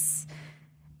how this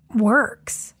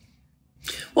works.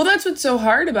 Well, that's what's so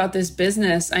hard about this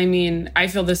business. I mean, I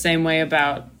feel the same way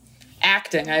about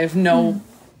acting. I have no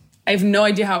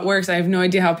idea how it works. I have no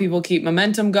idea how people keep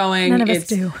momentum going. None of us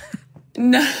do.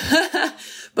 No,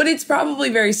 but it's probably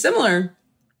very similar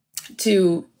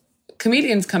to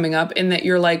comedians coming up in that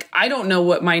you're like, I don't know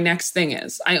what my next thing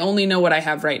is. I only know what I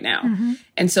have right now.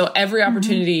 And so every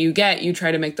opportunity you get, you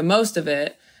try to make the most of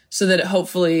it so that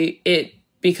hopefully it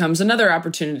becomes another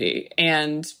opportunity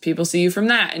and people see you from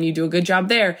that and you do a good job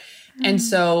there. And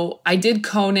so I did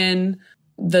Conan.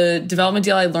 The development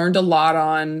deal I learned a lot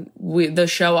on. The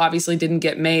show obviously didn't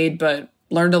get made, but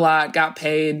learned a lot, got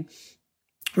paid,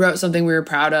 wrote something we were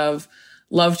proud of,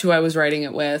 loved who I was writing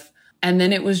it with. And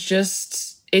then it's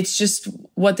just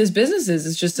what this business is.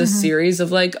 It's just a series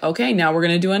of like, okay, now we're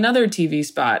going to do another TV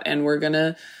spot and we're going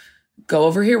to go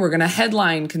over here. We're going to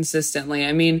headline consistently.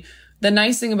 I mean, the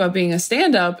nice thing about being a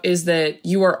stand-up is that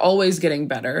you are always getting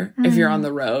better if you're on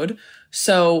the road.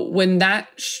 So when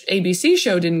that ABC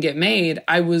show didn't get made,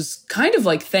 I was kind of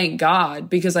like, thank God,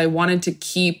 because I wanted to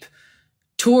keep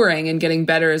touring and getting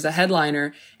better as a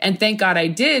headliner. And thank God I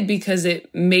did, because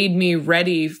it made me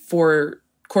ready for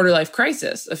Quarter Life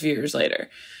Crisis a few years later.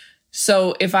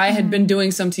 So if I had been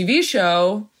doing some TV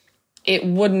show, I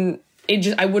wouldn't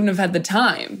have had the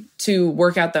time to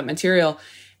work out that material.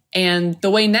 And the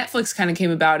way Netflix kind of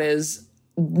came about is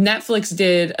Netflix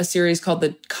did a series called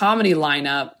The Comedy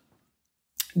Lineup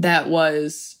that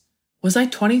was I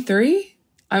 23?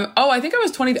 I think I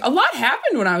was 20. A lot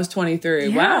happened when I was 23.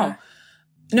 Yeah. Wow.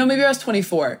 No, maybe I was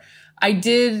 24. I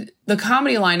did The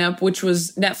Comedy Lineup, which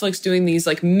was Netflix doing these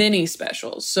like mini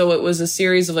specials. So it was a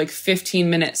series of like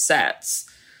 15-minute sets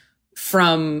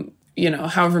from,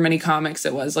 however many comics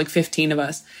it was, like 15 of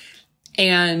us.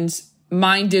 And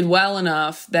mine did well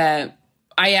enough that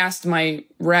I asked my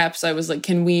reps, I was like,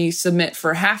 can we submit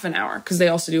for half an hour? Because they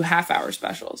also do half-hour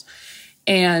specials.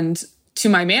 And to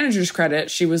my manager's credit,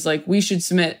 she was like, we should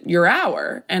submit your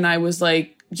hour. And I was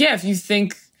like, yeah, if you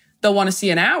think they'll want to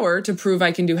see an hour to prove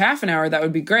I can do half an hour, that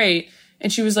would be great.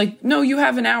 And she was like, no, you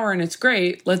have an hour and it's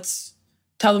great. Let's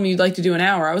tell them you'd like to do an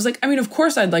hour. I was like, I mean, of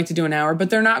course I'd like to do an hour, but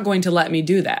they're not going to let me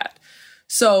do that.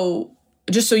 So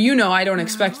just so you know, I don't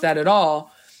expect that at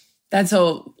all. That's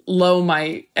how low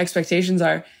my expectations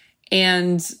are.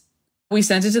 And we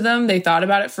sent it to them. They thought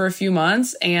about it for a few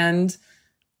months and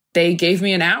they gave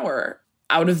me an hour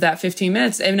out of that 15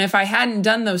 minutes. And if I hadn't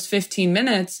done those 15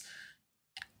 minutes,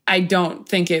 I don't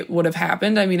think it would have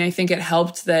happened. I mean, I think it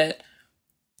helped that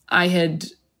I had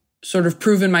sort of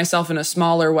proven myself in a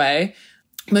smaller way.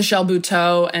 Michelle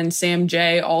Buteau and Sam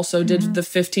Jay also did the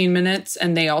 15 minutes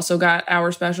and they also got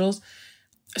hour specials.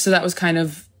 So that was kind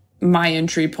of my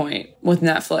entry point with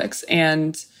Netflix.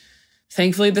 And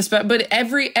thankfully but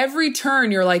every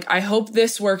turn you're like, I hope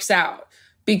this works out,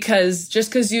 because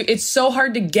it's so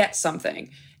hard to get something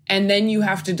and then you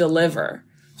have to deliver.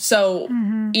 So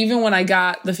even when I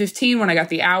got the 15, when I got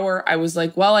the hour, I was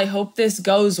like, well, I hope this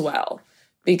goes well,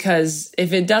 because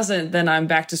if it doesn't, then I'm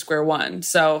back to square one.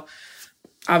 So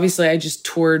obviously I just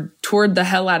toured the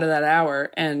hell out of that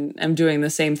hour and I'm doing the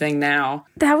same thing now.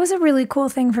 That was a really cool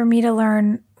thing for me to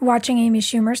learn watching Amy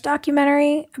Schumer's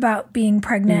documentary about being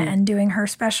pregnant and doing her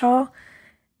special.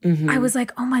 I was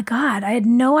like, oh my God, I had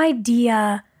no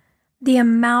idea the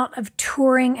amount of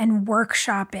touring and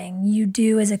workshopping you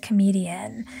do as a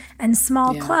comedian and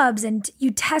small clubs, and you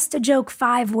test a joke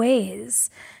 5 ways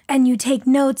and you take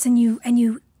notes and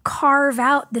you carve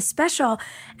out the special.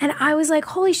 And I was like,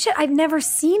 holy shit, I've never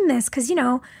seen this. Cause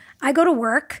I go to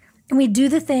work and we do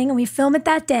the thing and we film it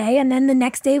that day. And then the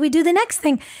next day we do the next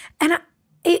thing. And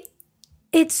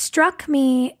it struck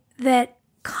me that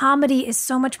comedy is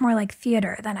so much more like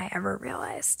theater than I ever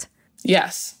realized.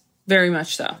 Yes. Very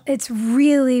much so. It's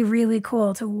really, really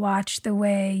cool to watch the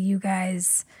way you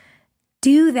guys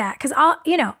do that. Because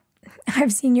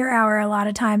I've seen your hour a lot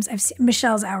of times. I've seen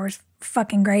Michelle's hour's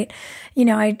fucking great.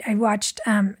 I watched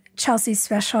Chelsea's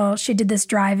special. She did this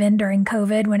drive-in during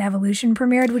COVID when Evolution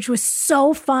premiered, which was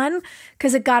so fun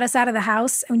because it got us out of the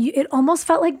house. And it almost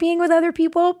felt like being with other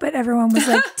people, but everyone was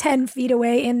like 10 feet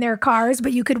away in their cars,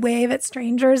 but you could wave at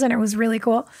strangers and it was really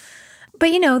cool.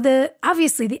 But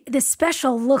obviously the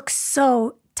special looks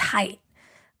so tight.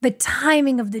 The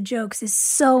timing of the jokes is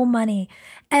so money.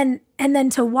 And then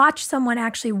to watch someone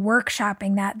actually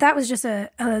workshopping that was just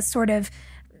a sort of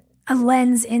a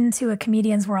lens into a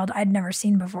comedian's world I'd never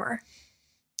seen before.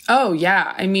 Oh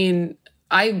yeah. I mean,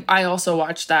 I also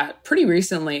watched that pretty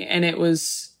recently and it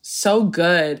was so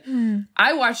good.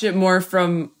 I watched it more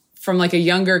from like a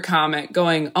younger comic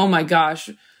going, oh my gosh,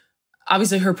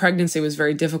 obviously her pregnancy was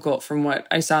very difficult from what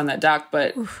I saw in that doc,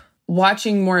 but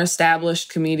watching more established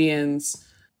comedians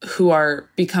who are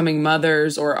becoming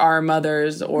mothers or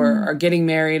are getting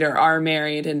married or are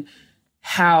married, and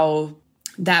how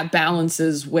that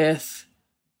balances with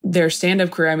their stand-up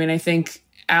career. I mean, I think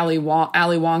Ali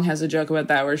Wong has a joke about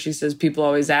that where she says people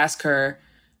always ask her,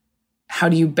 how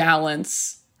do you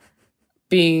balance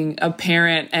being a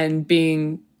parent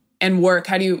and work?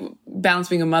 How do you balance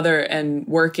being a mother and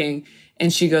working?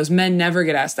 And she goes, men never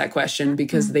get asked that question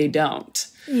because they don't.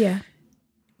 Yeah.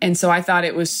 And so I thought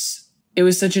it was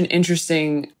such an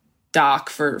interesting doc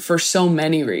for so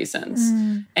many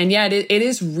reasons. And yeah, it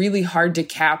is really hard to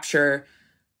capture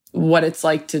what it's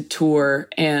like to tour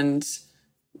and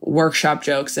workshop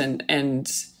jokes.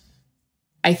 And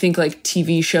I think like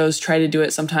TV shows try to do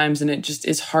it sometimes, and it just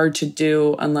is hard to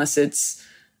do unless it's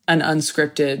an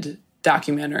unscripted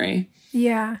documentary.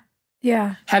 Yeah.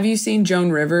 Yeah. Have you seen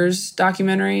Joan Rivers'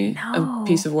 documentary, No. A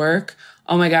Piece of Work?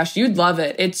 Oh my gosh, you'd love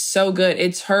it. It's so good.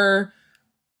 It's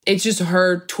just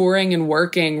her touring and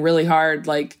working really hard,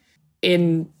 like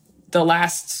in the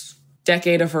last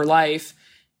decade of her life.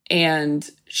 And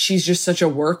she's just such a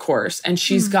workhorse. And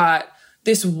she's got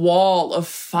this wall of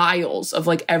files of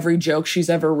like every joke she's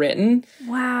ever written.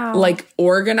 Wow. Like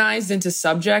organized into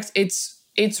subjects.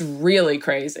 It's really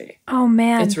crazy. Oh,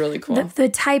 man. It's really cool. The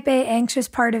type A anxious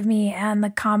part of me and the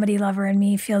comedy lover in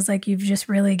me feels like you've just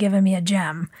really given me a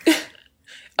gem.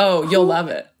 Oh, you'll love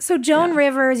it. So Joan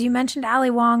Rivers, you mentioned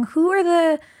Ali Wong. Who are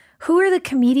the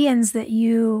comedians that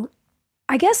you,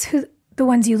 I guess the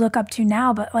ones you look up to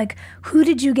now, but like who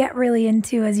did you get really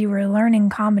into as you were learning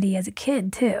comedy as a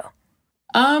kid too?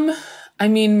 I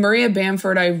mean, Maria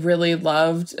Bamford, I really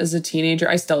loved as a teenager.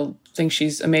 I still think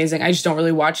she's amazing. I just don't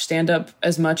really watch stand-up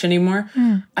as much anymore.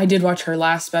 I did watch her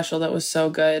last special. That was so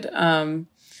good.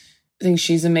 I think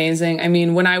she's amazing. I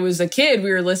mean, when I was a kid,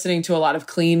 we were listening to a lot of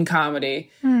clean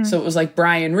comedy. So it was like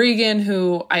Brian Regan,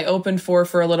 who I opened for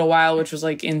a little while, which was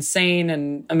like insane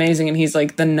and amazing. And he's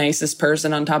like the nicest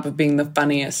person on top of being the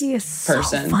funniest He is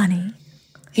person. so funny.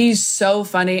 He's so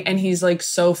funny. And he's like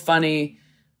so funny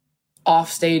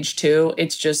off stage too.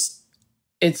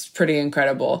 It's pretty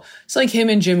incredible. It's like him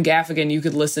and Jim Gaffigan you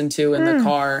could listen to in the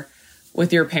car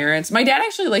with your parents. My dad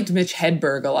actually liked Mitch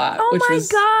Hedberg a lot. Oh which my was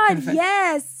God,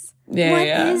 yes. Yeah, What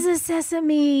yeah. is a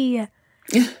sesame?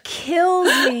 Kills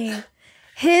me.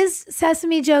 His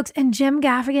sesame jokes and Jim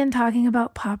Gaffigan talking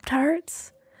about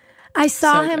Pop-Tarts. I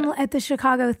saw So him good. at the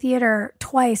Chicago Theater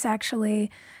twice,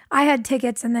 actually. I had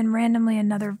tickets, and then randomly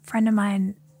another friend of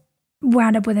mine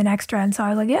wound up with an extra, and so I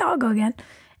was like, yeah, I'll go again.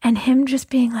 And him just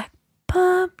being like,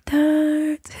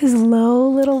 Pop-Tarts, his low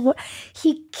little voice.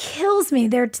 He kills me.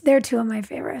 They're two of my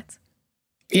favorites.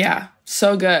 Yeah,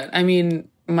 so good. I mean,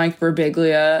 Mike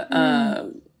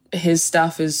Birbiglia, his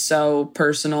stuff is so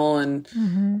personal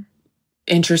and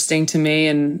interesting to me.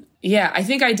 And yeah, I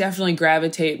think I definitely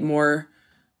gravitate more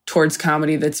towards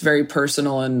comedy that's very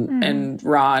personal and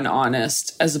raw and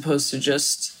honest, as opposed to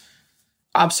just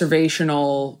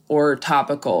observational or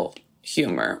topical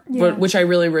humor, which I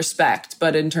really respect.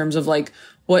 But in terms of like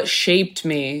what shaped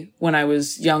me when I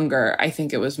was younger, I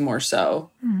think it was more so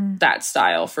that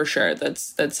style for sure.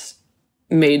 That's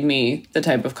made me the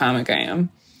type of comic I am.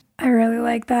 I really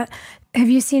like that. Have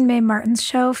you seen Mae Martin's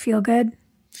show, Feel Good?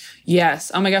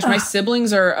 Yes. Oh my gosh, my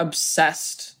siblings are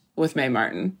obsessed with Mae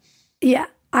Martin. Yeah,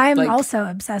 I'm Like- also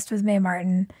obsessed with Mae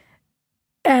Martin.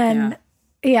 And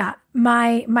yeah,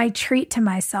 my treat to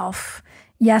myself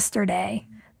yesterday,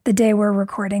 the day we're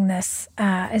recording this,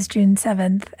 is June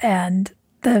 7th, and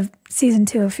the season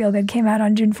 2 of Feel Good came out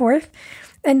on June 4th.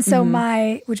 And so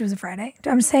which was a Friday.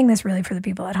 I'm saying this really for the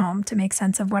people at home to make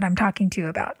sense of what I'm talking to you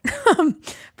about.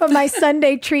 But my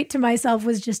Sunday treat to myself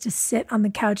was just to sit on the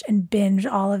couch and binge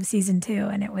all of season 2,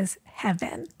 and it was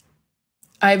heaven.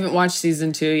 I haven't watched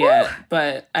season 2 yet,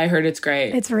 but I heard it's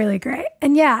great. It's really great.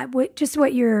 And yeah, just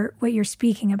what you're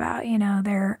speaking about, you know,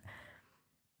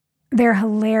 they're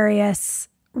hilarious,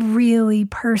 really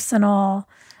personal,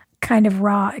 kind of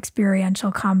raw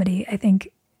experiential comedy. I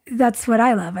think that's what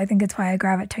I love. I think it's why I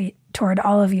gravitate toward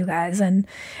all of you guys. And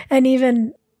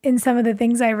even in some of the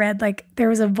things I read, like there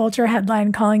was a Vulture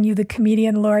headline calling you the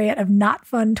comedian laureate of not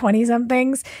fun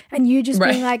 20-somethings. And you just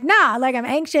being like, nah, like I'm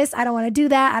anxious. I don't want to do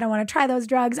that. I don't want to try those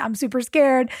drugs. I'm super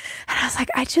scared. And I was like,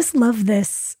 I just love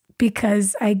this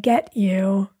because I get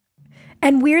you.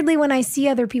 And weirdly, when I see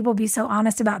other people be so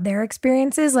honest about their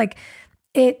experiences, like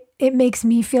it makes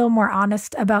me feel more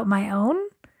honest about my own.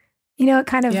 You know, it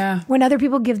kind of, when other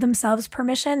people give themselves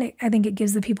permission, I think it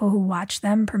gives the people who watch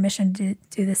them permission to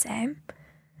do the same.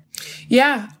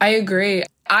 Yeah, I agree.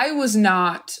 I was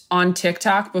not on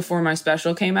TikTok before my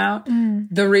special came out.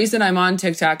 The reason I'm on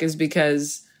TikTok is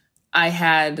because I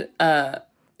had,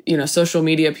 social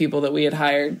media people that we had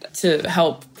hired to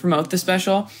help promote the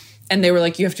special. And they were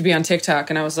like, you have to be on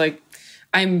TikTok. And I was like,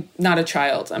 I'm not a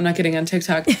child. I'm not getting on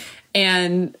TikTok.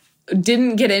 And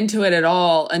didn't get into it at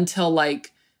all until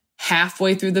like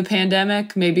halfway through the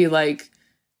pandemic, maybe like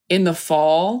in the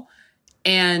fall.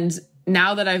 And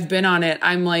now that I've been on it,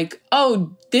 I'm like,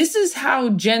 oh, this is how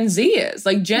Gen Z is.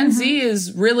 Like Gen Z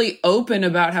is really open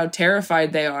about how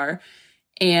terrified they are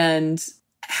and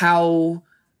how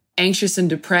anxious and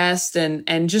depressed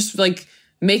and just like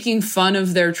making fun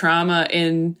of their trauma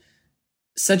in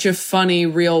such a funny,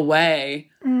 real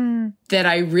way. that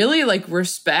I really like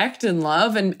respect and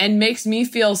love and makes me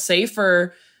feel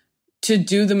safer to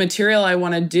do the material I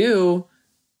want to do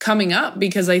coming up.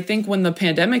 Because I think when the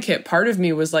pandemic hit, part of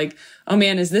me was like, oh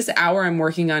man, is this hour I'm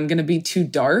working on going to be too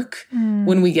dark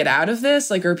when we get out of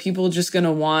this? Like, are people just going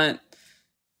to want,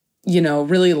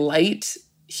 really light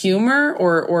humor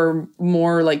or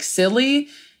more like silly?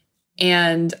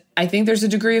 And I think there's a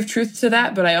degree of truth to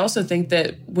that. But I also think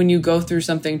that when you go through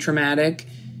something traumatic,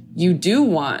 you do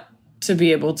want to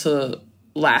be able to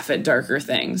laugh at darker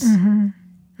things.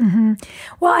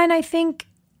 Well, and I think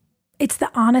it's the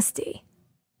honesty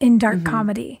in dark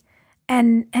comedy.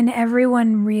 And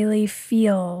everyone really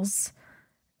feels,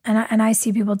 and I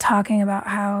see people talking about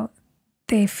how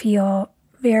they feel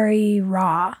very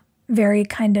raw, very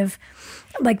kind of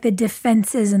like the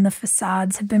defenses and the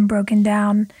facades have been broken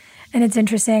down. And it's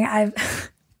interesting. I've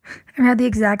had the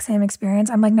exact same experience.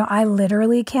 I'm like, no, I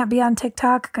literally can't be on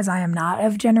TikTok because I am not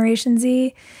of Generation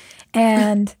Z.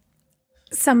 And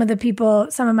some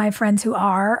of my friends who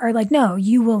are like, no,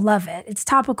 you will love it. It's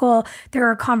topical. There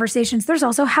are conversations. There's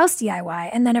also house DIY.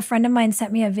 And then a friend of mine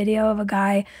sent me a video of a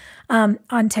guy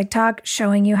on TikTok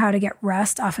showing you how to get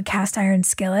rust off a cast iron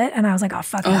skillet. And I was like, oh,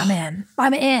 fuck it, I'm in.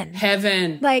 I'm in.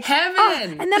 Heaven. Like heaven.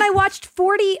 Oh. And then I watched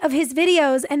 40 of his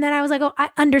videos and then I was like, oh, I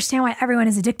understand why everyone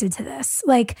is addicted to this.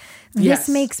 Like this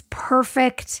makes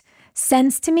perfect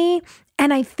sense to me.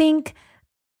 And I think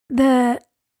the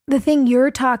thing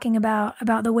you're talking about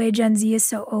the way Gen Z is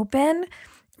so open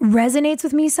resonates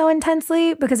with me so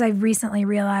intensely because I've recently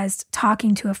realized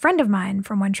talking to a friend of mine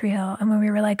from One Tree Hill, and when we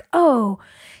were like, oh,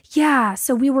 yeah,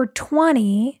 so we were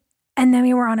 20 and then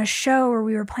we were on a show where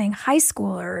we were playing high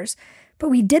schoolers, but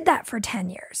we did that for 10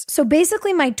 years. So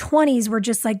basically my 20s were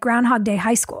just like Groundhog Day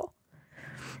high school.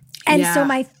 And so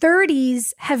my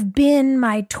 30s have been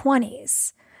my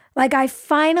 20s. Like I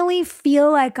finally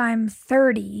feel like I'm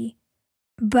 30,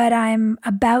 but I'm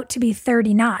about to be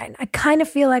 39. I kind of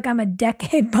feel like I'm a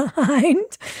decade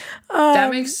behind.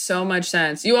 That makes so much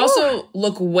sense. You also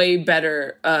look way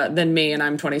better than me, and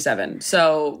I'm 27.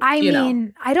 So, I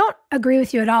mean, I don't agree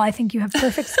with you at all. I think you have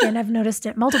perfect skin. I've noticed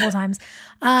it multiple times.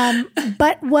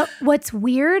 But what's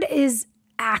weird is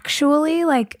actually,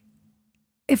 like,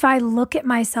 if I look at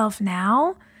myself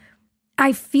now,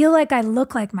 I feel like I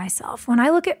look like myself. When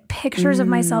I look at pictures of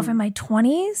myself in my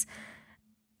 20s,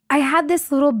 I had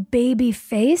this little baby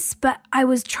face, but I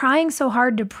was trying so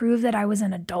hard to prove that I was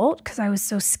an adult because I was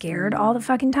so scared all the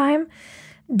fucking time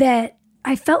that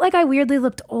I felt like I weirdly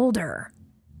looked older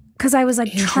because I was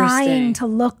like trying to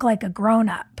look like a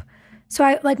grown-up. So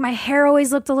I like my hair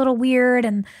always looked a little weird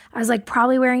and I was like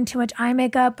probably wearing too much eye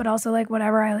makeup, but also like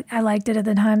whatever, I liked it at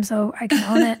the time, so I can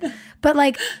own it. But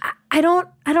like I don't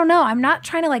know. I'm not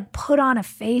trying to like put on a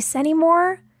face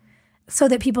anymore so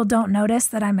that people don't notice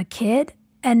that I'm a kid.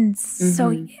 And so,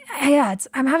 yeah,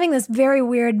 I'm having a really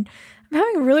weird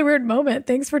moment.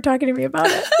 Thanks for talking to me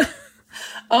about it.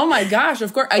 Oh my gosh,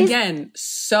 of course. Again,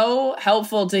 so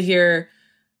helpful to hear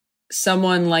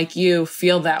someone like you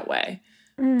feel that way.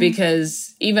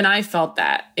 Because even I felt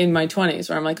that in my 20s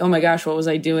where I'm like, oh my gosh, what was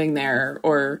I doing there?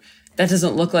 Or that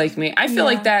doesn't look like me. I feel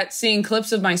like that seeing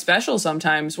clips of my special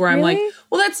sometimes where I'm like,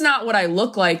 well, that's not what I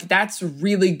look like. That's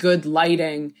really good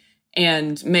lighting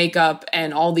and makeup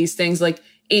and all these things. Like,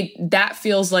 that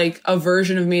feels like a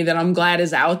version of me that I'm glad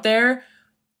is out there,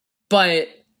 but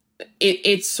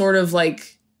it's sort of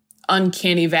like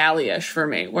uncanny valley-ish for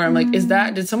me, where I'm like,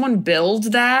 did someone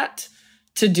build that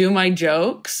to do my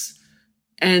jokes?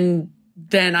 And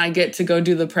then I get to go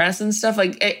do the press and stuff.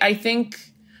 Like, I think,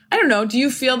 I don't know, do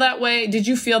you feel that way? Did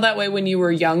you feel that way when you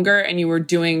were younger and you were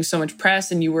doing so much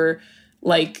press and you were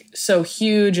like so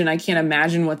huge? And I can't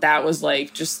imagine what that was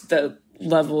like, just the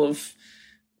level of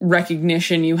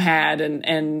recognition you had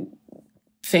and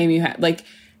fame you had, like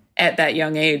at that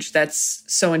young age. That's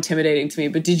so intimidating to me.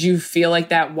 But did you feel like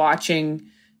that watching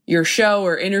your show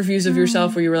or interviews of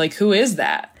yourself where you were like, who is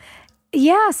that?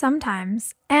 Yeah,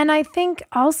 sometimes. And I think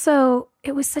also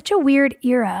it was such a weird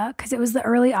era because it was the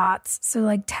early aughts. So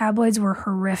like tabloids were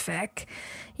horrific.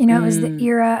 It was the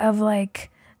era of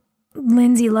like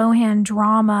Lindsay Lohan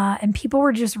drama, and people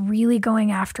were just really going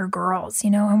after girls,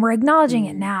 and we're acknowledging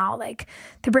it now. Like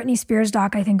the Britney Spears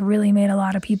doc, I think really made a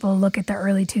lot of people look at the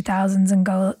early 2000s and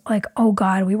go like, oh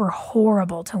God, we were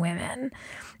horrible to women.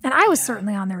 And I was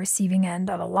certainly on the receiving end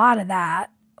of a lot of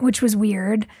that, which was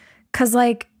weird because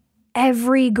like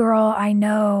every girl I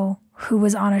know who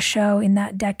was on a show in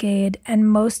that decade and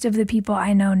most of the people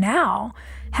I know now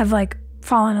have like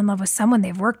fallen in love with someone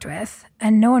they've worked with,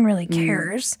 and no one really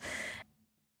cares.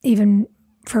 Even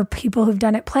for people who've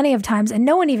done it plenty of times, and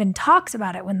no one even talks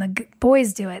about it when the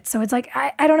boys do it. So it's like,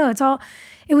 I don't know.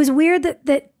 It was weird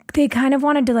that they kind of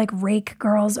wanted to like rake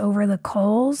girls over the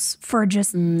coals for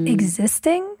just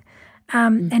existing,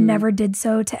 and never did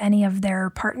so to any of their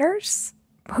partners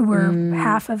who were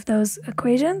half of those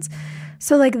equations.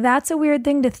 So like, that's a weird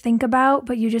thing to think about,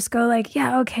 but you just go like,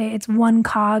 yeah, okay, it's one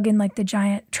cog in like the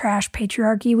giant trash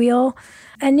patriarchy wheel.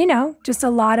 And, you know, just a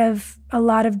lot of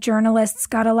journalists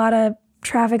got a lot of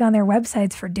traffic on their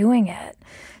websites for doing it.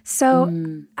 So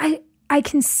I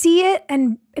can see it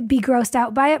and be grossed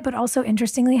out by it, but also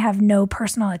interestingly have no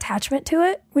personal attachment to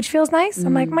it, which feels nice.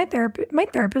 I'm like, my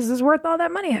therapist is worth all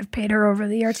that money I've paid her over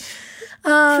the years.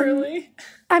 Truly.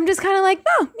 I'm just kind of like,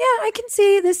 no, yeah, I can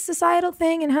see this societal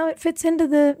thing and how it fits into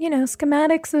the, you know,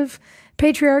 schematics of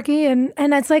patriarchy.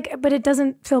 And it's like, but it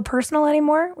doesn't feel personal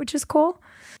anymore, which is cool.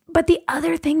 But the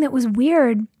other thing that was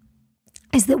weird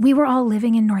is that we were all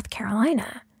living in North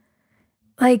Carolina.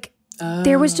 Like,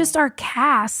 there was just our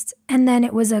cast, and then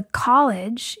it was a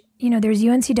college. You know, there's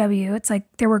UNCW. It's like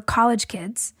there were college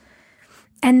kids.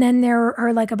 And then there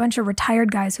are like a bunch of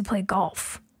retired guys who play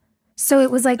golf. So it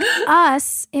was like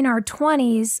us in our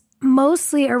 20s,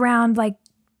 mostly around like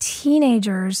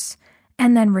teenagers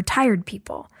and then retired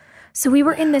people. So we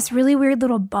were in this really weird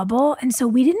little bubble. And so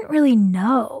we didn't really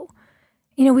know.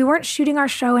 You know, we weren't shooting our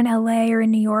show in LA or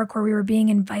in New York where we were being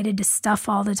invited to stuff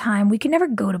all the time. We could never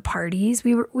go to parties.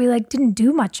 We like didn't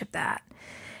do much of that.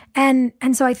 And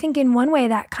so I think in one way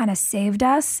that kind of saved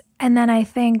us. And then I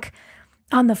think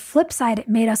on the flip side, it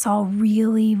made us all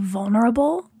really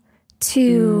vulnerable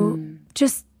to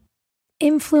just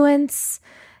influence.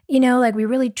 You know, like we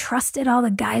really trusted all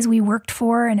the guys we worked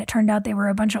for, and it turned out they were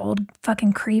a bunch of old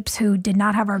fucking creeps who did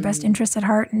not have our best interests at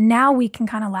heart. Now we can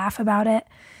kind of laugh about it.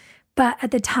 But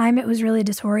at the time, it was really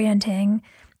disorienting.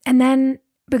 And then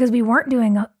because we weren't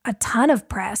doing a ton of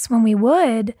press, when we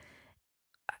would,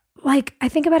 like, I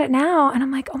think about it now and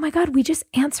I'm like, oh my God, we just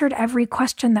answered every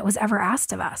question that was ever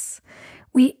asked of us.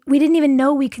 We didn't even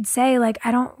know we could say, like,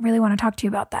 I don't really want to talk to you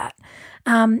about that.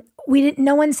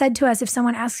 No one said to us, if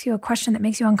someone asks you a question that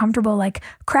makes you uncomfortable, like,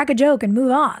 crack a joke and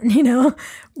move on, you know?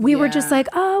 We were just like,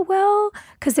 oh, well,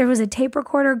 because there was a tape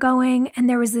recorder going and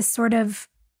there was this sort of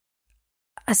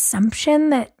assumption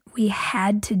that we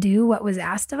had to do what was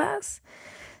asked of us.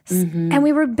 And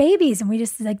we were babies and we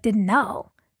just like didn't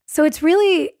know. So it's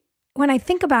really, when I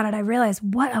think about it, I realize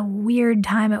what a weird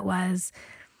time it was.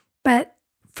 But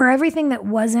for everything that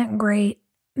wasn't great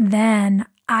then,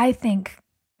 I think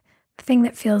the thing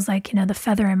that feels like, you know, the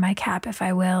feather in my cap, if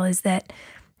I will, is that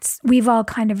we've all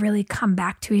kind of really come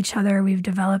back to each other. We've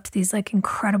developed these like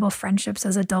incredible friendships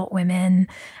as adult women.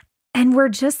 And we're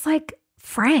just like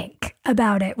frank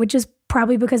about it, which is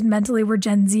probably because mentally we're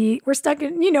Gen Z. We're stuck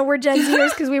in, you know, we're Gen Zers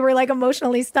because we were like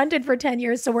emotionally stunted for 10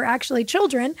 years. So we're actually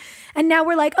children. And now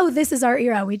we're like, oh, this is our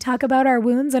era. We talk about our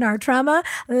wounds and our trauma.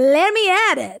 Let me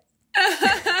at it.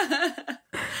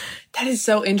 That is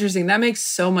so interesting. That makes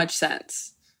so much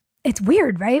sense. It's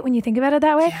weird, right? When you think about it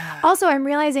that way. Yeah. Also, I'm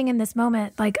realizing in this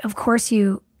moment, like, of course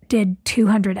you did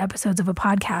 200 episodes of a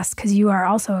podcast because you are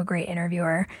also a great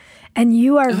interviewer and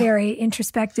you are very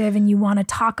introspective and you want to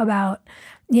talk about,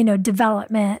 you know,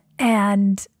 development,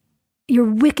 and you're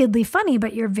wickedly funny,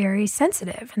 but you're very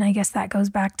sensitive. And I guess that goes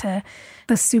back to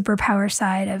the superpower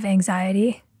side of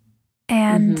anxiety.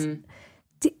 And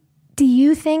do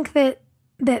you think that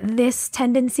this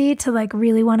tendency to like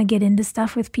really want to get into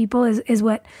stuff with people is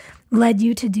what led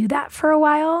you to do that for a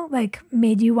while? Like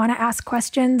made you want to ask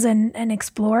questions and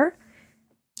explore?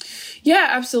 Yeah,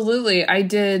 absolutely. I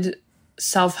did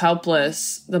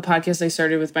Self-Helpless, the podcast I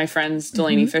started with my friends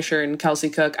Delaney Fisher and Kelsey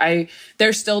Cook.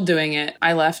 They're still doing it.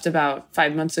 I left about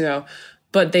 5 months ago,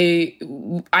 but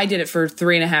I did it for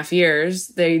 3.5 years.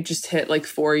 They just hit like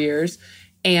 4 years.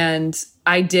 And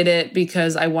I did it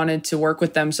because I wanted to work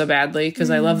with them so badly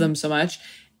because I love them so much.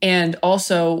 And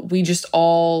also we just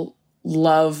all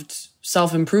loved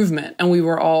self-improvement and we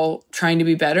were all trying to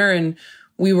be better, and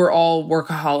we were all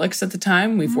workaholics at the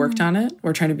time. We've worked on it.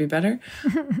 We're trying to be better.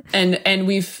 and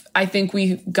I think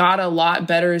we got a lot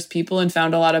better as people and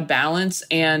found a lot of balance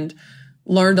and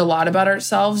learned a lot about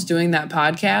ourselves doing that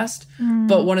podcast.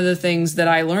 But one of the things that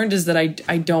I learned is that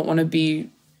I don't want to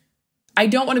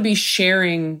be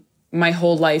sharing my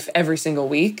whole life every single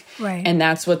week. Right. And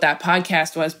that's what that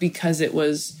podcast was, because it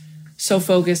was so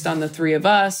focused on the three of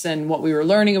us and what we were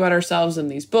learning about ourselves and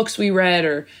these books we read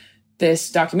or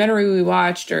this documentary we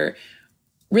watched, or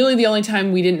really the only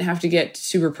time we didn't have to get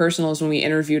super personal is when we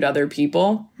interviewed other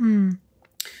people.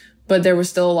 But there was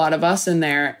still a lot of us in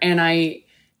there. And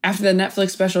after the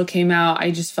Netflix special came out,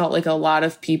 I just felt like a lot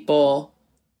of people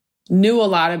knew a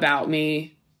lot about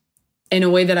me in a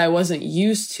way that I wasn't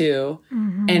used to.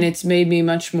 Mm-hmm. And it's made me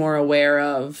much more aware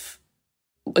of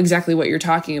exactly what you're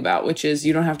talking about, which is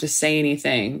you don't have to say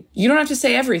anything. You don't have to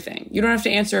say everything. You don't have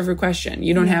to answer every question.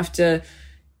 You don't have to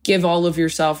give all of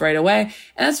yourself right away.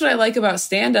 And that's what I like about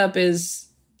stand-up is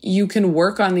you can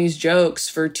work on these jokes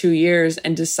for 2 years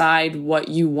and decide what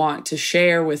you want to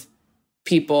share with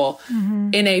people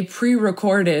in a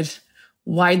pre-recorded,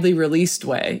 widely released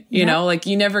way. You know, like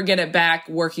you never get it back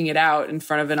working it out in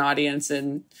front of an audience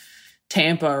in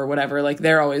Tampa or whatever. Like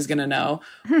they're always going to know.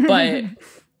 But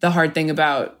the hard thing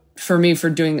about, for me, for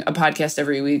doing a podcast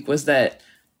every week was that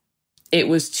it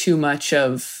was too much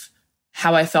of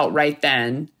how I felt right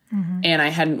then. And I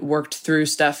hadn't worked through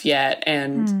stuff yet.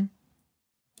 And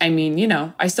I mean, you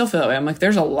know, I still feel that way. I'm like,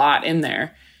 there's a lot in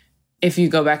there if you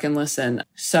go back and listen.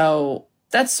 So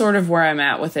that's sort of where I'm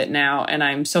at with it now. And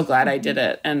I'm so glad I did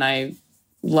it. And I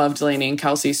loved Lainey and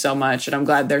Kelsey so much. And I'm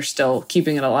glad they're still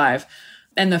keeping it alive.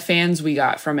 And the fans we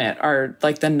got from it are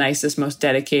like the nicest, most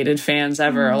dedicated fans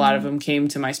ever. A lot of them came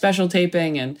to my special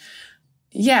taping. And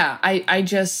yeah, I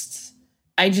just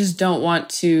don't want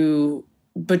to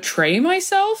betray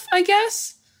myself, I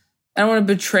guess. I don't want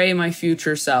to betray my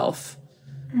future self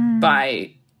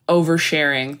by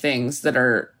oversharing things that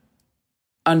are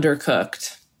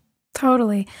undercooked.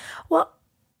 Totally. Well,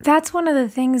 that's one of the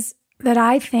things that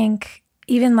I think,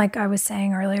 even like I was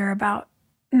saying earlier about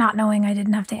not knowing I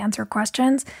didn't have to answer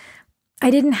questions, I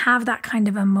didn't have that kind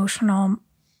of emotional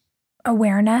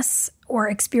awareness or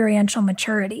experiential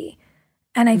maturity.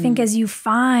 And I think as you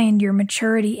find your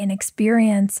maturity and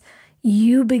experience,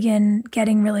 you begin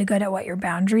getting really good at what your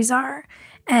boundaries are.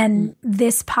 And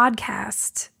this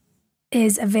podcast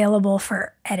is available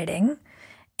for editing,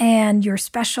 and your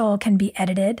special can be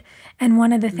edited. And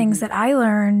one of the things that I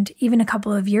learned even a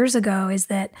couple of years ago is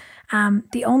that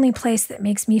the only place that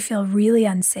makes me feel really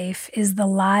unsafe is the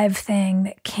live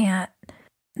thing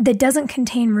that doesn't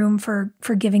contain room for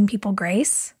giving people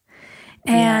grace.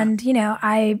 And, you know,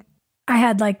 I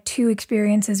had like 2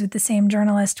 experiences with the same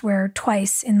journalist where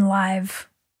twice in live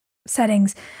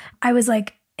settings, I was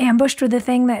like ambushed with a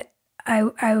thing that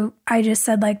I just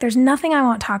said, like, there's nothing I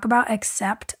won't talk about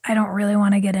except I don't really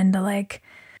want to get into like,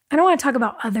 I don't want to talk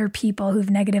about other people who've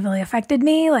negatively affected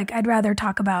me. Like, I'd rather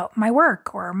talk about my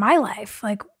work or my life.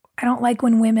 Like, I don't like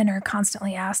when women are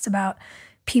constantly asked about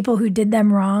people who did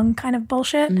them wrong kind of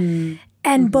bullshit.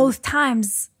 And both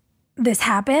times this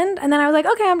happened. And then I was like,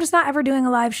 okay, I'm just not ever doing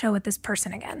a live show with this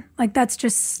person again. Like, that's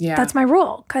just, that's my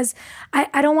rule. Cause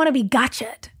I don't want to be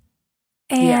gotcha'd.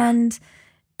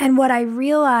 And what I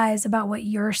realize about what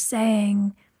you're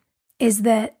saying is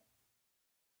that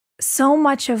so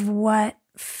much of what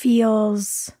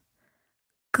feels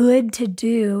good to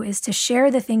do is to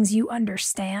share the things you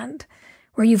understand,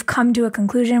 where you've come to a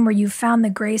conclusion, where you've found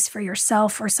the grace for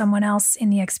yourself or someone else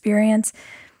in the experience.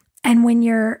 And when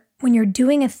you're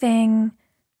doing a thing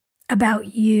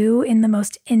about you in the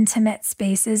most intimate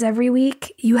spaces every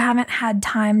week, you haven't had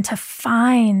time to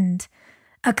find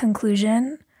a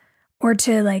conclusion or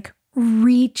to like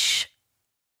reach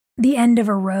the end of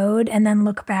a road and then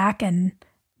look back and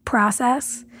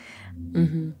process.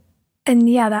 And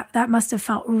yeah, that must have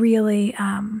felt really,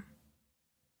 I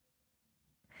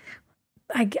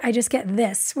just get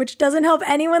this, which doesn't help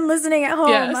anyone listening at home.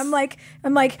 Yes. I'm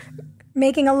like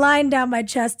making a line down my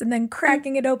chest and then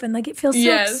cracking it open. Like, it feels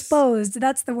so exposed.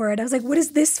 That's the word. I was like, what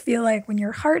does this feel like when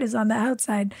your heart is on the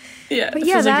outside? Yeah. But it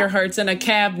feels like your heart's in a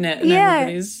cabinet and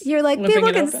everybody's you're like,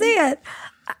 people can open. see it.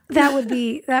 That would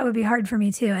be hard for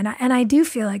me too. And I do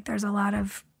feel like there's a lot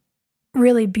of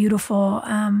really beautiful,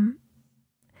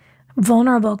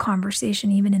 vulnerable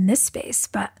conversation even in this space.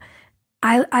 But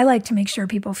I like to make sure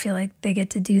people feel like they get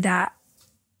to do that.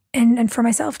 And for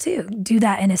myself too, do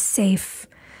that in a safe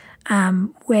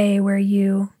way where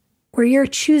you're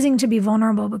choosing to be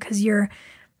vulnerable because you're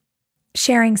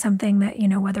sharing something that, you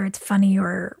know, whether it's funny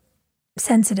or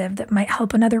sensitive, that might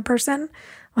help another person.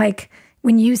 Like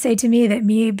when you say to me that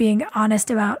me being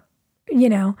honest about, you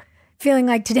know, feeling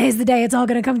like today's the day it's all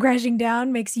going to come crashing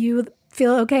down makes you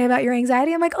feel okay about your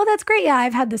anxiety. I'm like, oh, that's great. Yeah,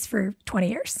 I've had this for 20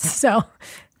 years. So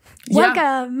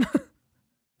welcome.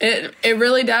 It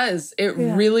really does. It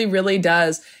really, really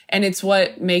does. And it's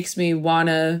what makes me want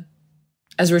to,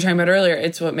 as we were talking about earlier,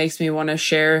 it's what makes me want to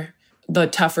share the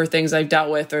tougher things I've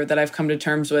dealt with or that I've come to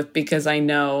terms with, because I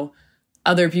know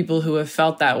other people who have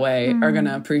felt that way are going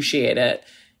to appreciate it.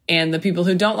 And the people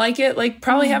who don't like it, like,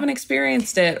 probably haven't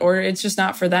experienced it, or it's just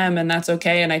not for them, and that's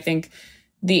okay. And I think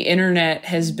the internet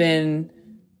has been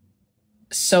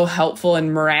so helpful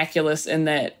and miraculous in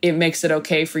that it makes it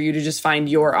okay for you to just find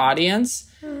your audience.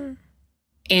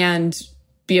 And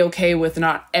be okay with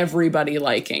not everybody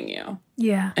liking you.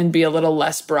 Yeah. And be a little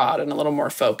less broad and a little more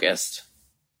focused.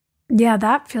 Yeah,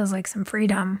 that feels like some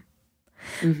freedom.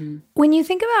 Mm-hmm. When you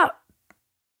think about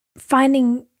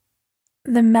finding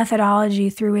the methodology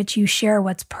through which you share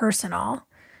what's personal,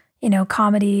 you know,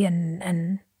 comedy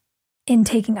and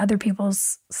intaking other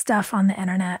people's stuff on the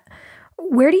internet,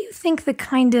 where do you think the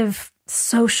kind of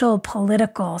social,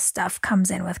 political stuff comes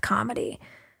in with comedy?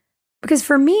 Because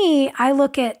for me, I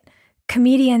look at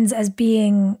comedians as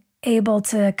being able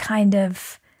to kind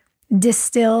of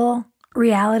distill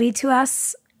reality to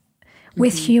us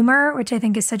with humor, which I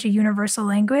think is such a universal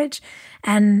language.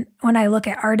 And when I look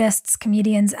at artists,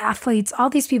 comedians, athletes, all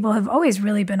these people have always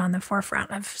really been on the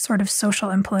forefront of sort of social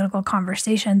and political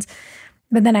conversations.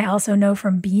 But then I also know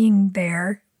from being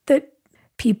there that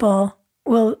people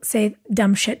will say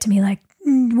dumb shit to me like,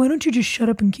 why don't you just shut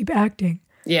up and keep acting?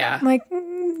 Yeah. I'm like,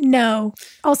 no.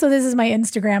 Also, this is my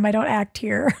Instagram. I don't act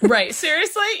here. Right.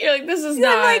 Seriously? You're like, this is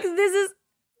not. I'm like,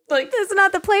 this is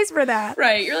not the place for that.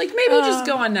 Right. You're like, maybe just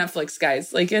go on Netflix,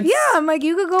 guys. Like, it's. Yeah. I'm like,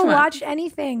 you could go watch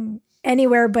anything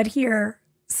anywhere but here.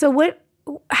 So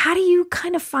how do you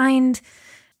kind of find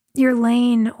your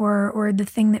lane or the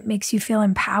thing that makes you feel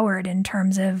empowered in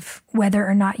terms of whether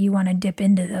or not you want to dip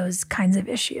into those kinds of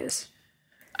issues?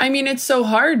 I mean, it's so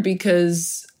hard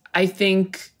because I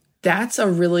think that's a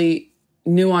really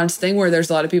nuanced thing where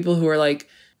there's a lot of people who are like,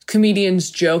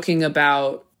 comedians joking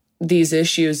about these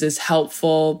issues is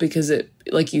helpful because it,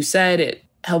 like you said, it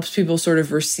helps people sort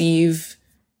of receive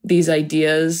these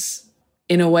ideas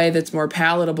in a way that's more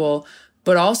palatable.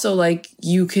 But also, like,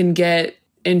 you can get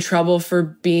in trouble for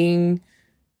being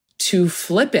too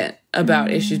flippant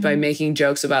about issues by making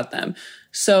jokes about them.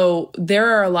 So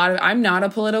there are a lot of, I'm not a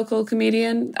political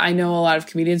comedian. I know a lot of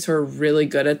comedians who are really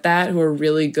good at that, who are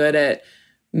really good at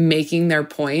making their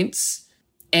points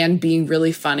and being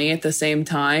really funny at the same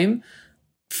time.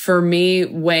 For me,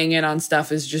 weighing in on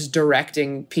stuff is just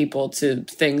directing people to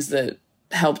things that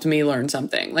helped me learn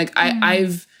something. Like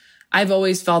I've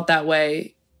always felt that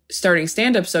way starting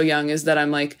stand-up so young, is that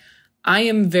I'm like, I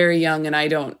am very young and I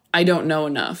don't know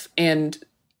enough. And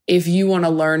if you want to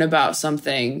learn about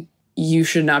something, you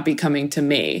should not be coming to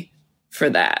me for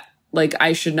that. Like,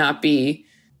 I should not be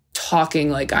talking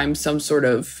like I'm some sort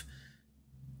of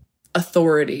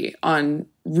authority on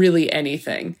really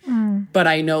anything. But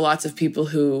I know lots of people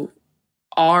who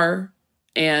are,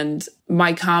 and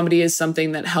my comedy is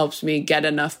something that helps me get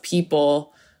enough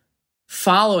people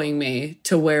following me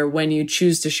to where when you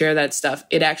choose to share that stuff,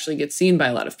 it actually gets seen by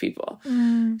a lot of people.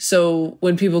 So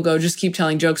when people go, just keep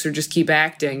telling jokes or just keep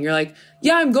acting, you're like,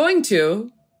 yeah, I'm going to,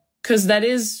 because that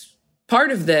is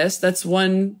part of this. That's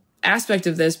one aspect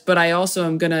of this. But I also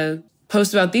am going to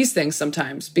post about these things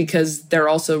sometimes because they're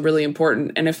also really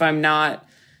important. And if I'm not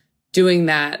doing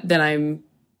that, then I'm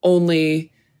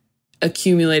only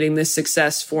accumulating this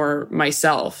success for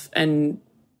myself and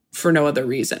for no other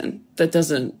reason. That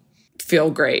doesn't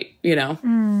feel great, you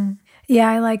know? Yeah,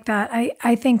 I like that.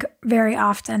 I think very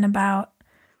often about,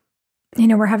 you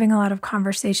know, we're having a lot of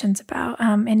conversations about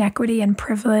inequity and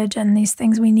privilege and these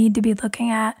things we need to be looking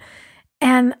at.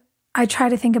 And I try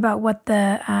to think about what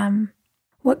can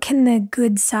the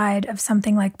good side of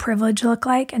something like privilege look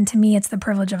like? And to me, it's the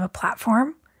privilege of a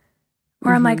platform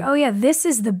where I'm like, oh yeah, this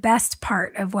is the best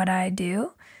part of what I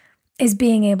do, is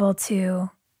being able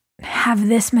to have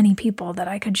this many people that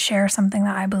I could share something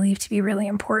that I believe to be really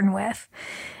important with.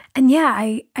 And yeah,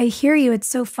 I hear you. It's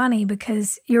so funny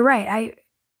because you're right.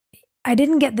 I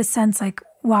didn't get the sense, like,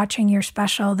 watching your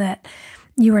special, that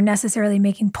you were necessarily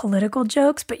making political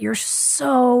jokes, but you're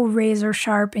so razor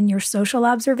sharp in your social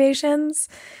observations.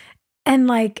 And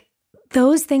like,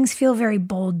 those things feel very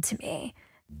bold to me.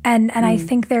 And I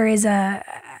think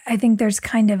there's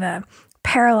kind of a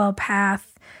parallel path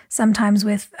sometimes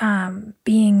with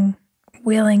being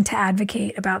willing to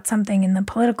advocate about something in the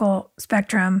political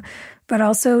spectrum, but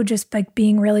also just like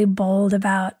being really bold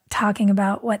about talking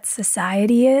about what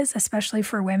society is, especially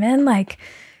for women. Like,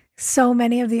 so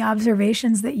many of the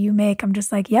observations that you make, I'm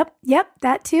just like, yep,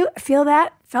 that too. I feel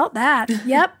that, felt that.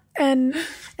 Yep. And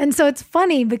so it's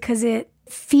funny because it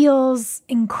feels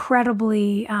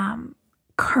incredibly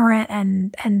current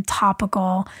and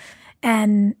topical.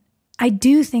 And I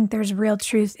do think there's real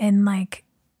truth in, like,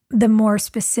 the more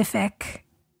specific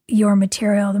your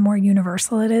material, the more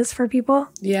universal it is for people.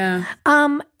 Yeah.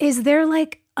 Is there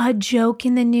like a joke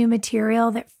in the new material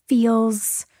that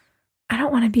feels, I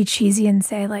don't want to be cheesy and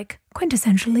say like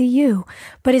quintessentially you,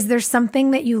 but is there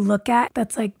something that you look at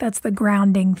that's like, that's the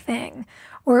grounding thing?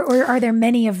 Or are there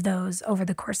many of those over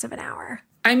the course of an hour?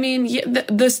 I mean,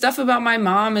 the stuff about my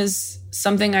mom is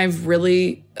something I've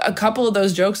really a couple of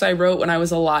those jokes I wrote when I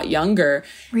was a lot younger.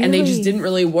 Really? And they just didn't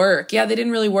really work. Yeah, they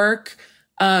didn't really work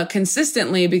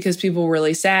consistently because people were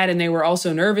really sad, and they were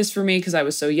also nervous for me because I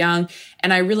was so young.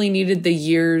 And I really needed the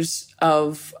years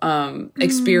of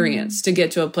experience to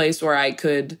get to a place where I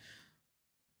could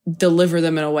deliver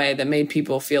them in a way that made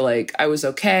people feel like I was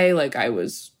okay, like I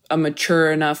was a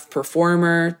mature enough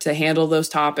performer to handle those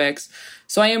topics.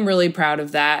 So I am really proud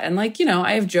of that. And like, you know,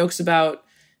 I have jokes about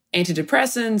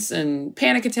antidepressants and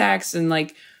panic attacks, and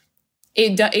like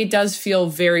it does feel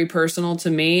very personal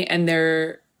to me. And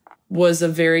there was a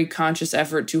very conscious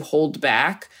effort to hold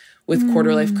back with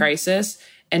Quarter Life Crisis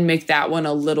and make that one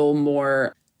a little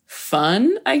more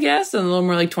fun, I guess, and a little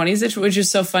more like 20s-ish, which is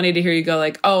so funny to hear you go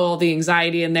like, oh, all the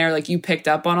anxiety in there, like you picked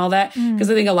up on all that. Because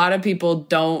I think a lot of people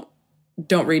don't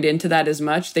read into that as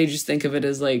much. They just think of it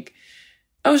as like,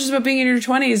 oh, it's just about being in your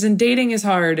 20s and dating is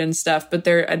hard and stuff. But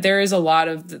there is a lot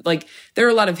of like, there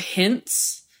are a lot of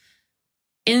hints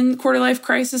in Quarter Life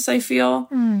Crisis, I feel.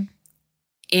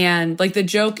 And like the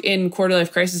joke in Quarter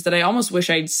Life Crisis that I almost wish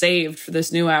I'd saved for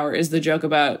this new hour is the joke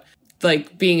about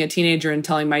like being a teenager and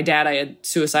telling my dad I had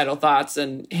suicidal thoughts,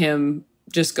 and him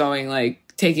just going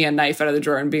like taking a knife out of the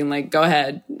drawer and being like, go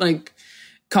ahead, like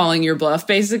calling your bluff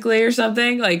basically or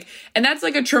something. Like, and that's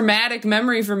like a traumatic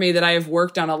memory for me that I have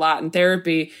worked on a lot in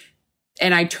therapy.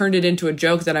 And I turned it into a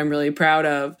joke that I'm really proud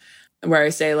of, where I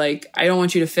say like, I don't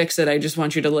want you to fix it. I just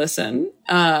want you to listen.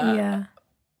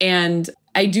 And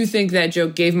I do think that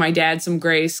joke gave my dad some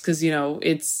grace because, you know,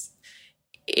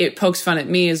 it pokes fun at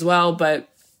me as well, but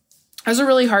it was a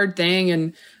really hard thing.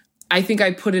 And I think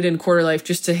I put it in Quarter Life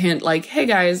just to hint like, hey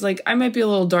guys, like I might be a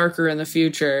little darker in the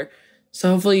future. So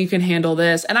hopefully you can handle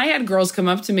this. And I had girls come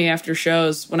up to me after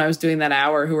shows when I was doing that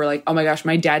hour who were like, oh my gosh,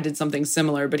 my dad did something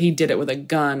similar, but he did it with a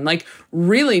gun. Like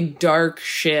really dark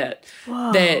shit.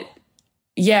 Whoa.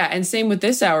 And same with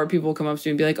this hour, people come up to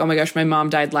me and be like, oh my gosh, my mom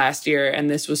died last year and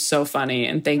this was so funny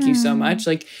and thank you so much.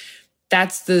 Like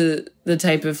that's the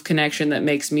type of connection that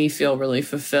makes me feel really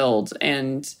fulfilled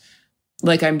and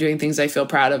like I'm doing things I feel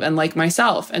proud of and like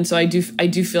myself. And so I do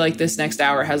feel like this next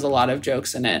hour has a lot of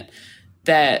jokes in it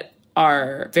that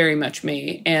are very much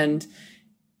me. And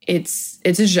it's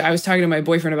I was talking to my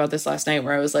boyfriend about this last night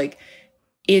where I was like,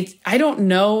 I don't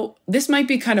know, this might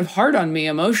be kind of hard on me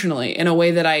emotionally in a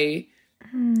way that I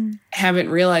haven't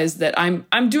realized that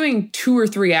I'm doing 2 or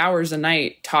 3 hours a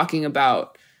night talking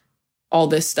about all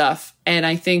this stuff. And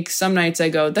I think some nights I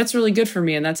go, that's really good for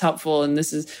me and that's helpful. And but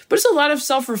it's a lot of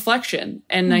self-reflection.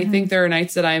 And I think there are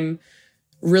nights that I'm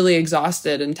really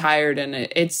exhausted and tired. And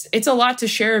it's a lot to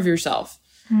share of yourself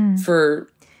for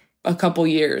a couple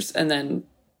years and then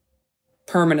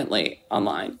permanently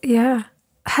online. Yeah.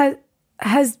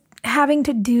 Has having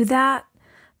to do that,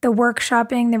 the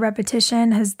workshopping, the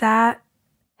repetition, has that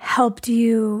helped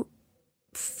you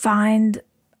find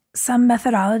some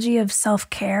methodology of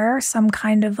self-care, some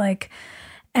kind of like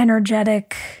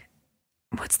energetic,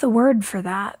 what's the word for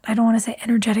that? I don't want to say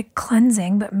energetic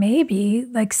cleansing, but maybe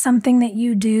like something that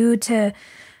you do to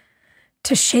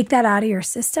shake that out of your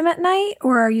system at night?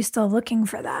 Or are you still looking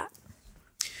for that?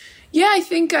 Yeah, I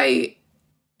think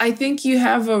you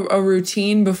have a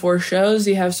routine before shows.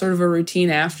 You have sort of a routine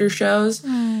after shows.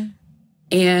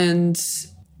 And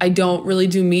I don't really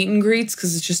do meet and greets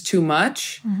because it's just too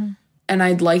much. And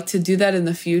I'd like to do that in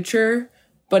the future,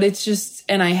 but it's just,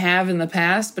 and I have in the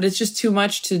past, but it's just too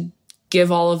much to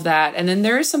give all of that. And then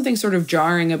there is something sort of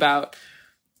jarring about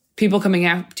people coming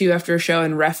up to you after a show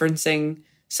and referencing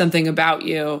something about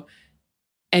you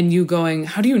and you going,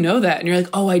 how do you know that? And you're like,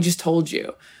 oh, I just told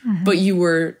you. But you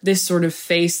were this sort of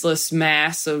faceless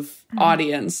mass of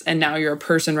audience. And now you're a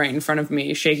person right in front of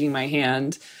me shaking my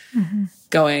hand,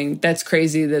 going, that's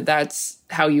crazy that that's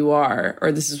how you are,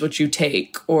 or this is what you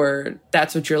take, or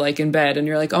that's what you're like in bed. And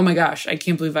you're like, oh my gosh, I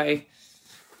can't believe I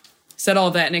said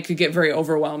all that. And it could get very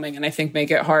overwhelming and I think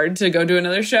make it hard to go do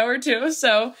another show or two.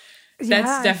 So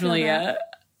that's definitely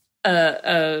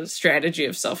a strategy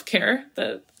of self-care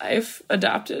that I've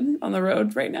adopted on the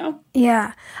road right now.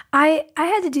 Yeah. I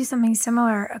had to do something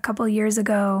similar a couple of years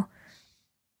ago,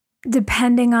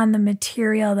 depending on the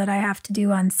material that I have to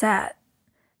do on set.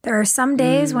 There are some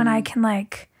days when I can,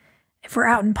 like, if we're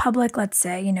out in public, let's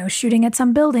say, you know, shooting at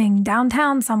some building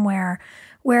downtown somewhere,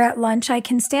 where at lunch I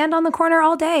can stand on the corner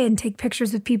all day and take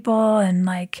pictures with people and,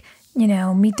 like, you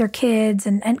know, meet their kids,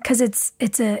 and because it's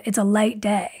a light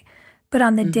day. But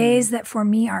on the days that for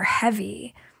me are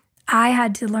heavy, I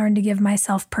had to learn to give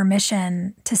myself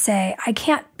permission to say, I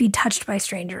can't be touched by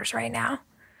strangers right now.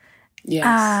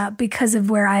 Yes. Because of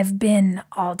where I've been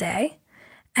all day.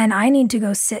 And I need to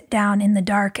go sit down in the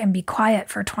dark and be quiet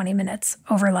for 20 minutes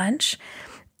over lunch.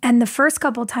 And the first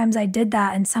couple times I did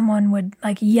that and someone would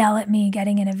like yell at me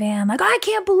getting in a van, like, I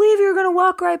can't believe you're going to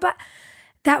walk right by.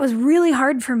 That was really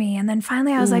hard for me. And then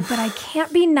finally I was like, but I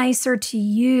can't be nicer to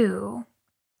you,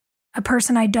 a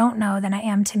person I don't know, than I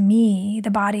am to me,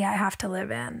 the body I have to live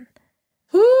in.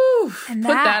 Whew, and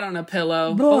put that on a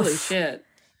pillow. Holy shit.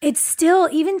 It's still,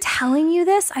 even telling you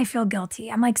this, I feel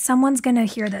guilty. I'm like, someone's going to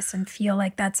hear this and feel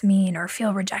like that's mean or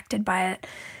feel rejected by it.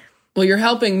 Well, you're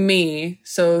helping me,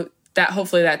 so that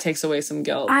hopefully that takes away some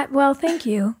guilt. Well, thank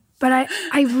you. But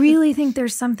I really think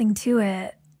there's something to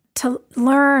it, to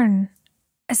learn,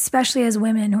 especially as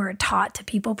women who are taught to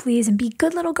people please and be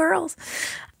good little girls,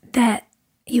 that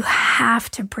you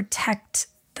have to protect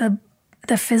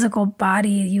the physical body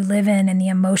you live in and the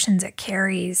emotions it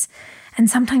carries. And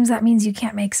sometimes that means you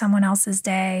can't make someone else's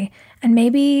day. And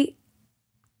maybe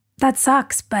that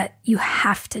sucks, but you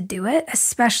have to do it,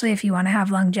 especially if you want to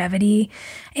have longevity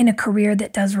in a career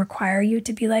that does require you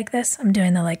to be like this. I'm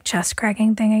doing the like chest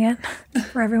cracking thing again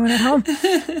for everyone at home.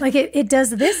 Like it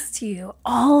does this to you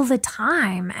all the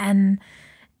time.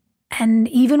 And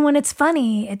even when it's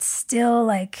funny, it's still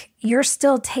like you're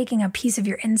still taking a piece of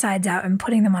your insides out and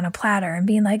putting them on a platter and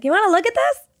being like, you want to look at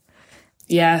this?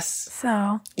 Yes.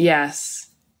 So. Yes.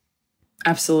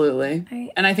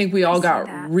 Absolutely. And I think we all got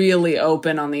really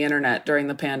open on the internet during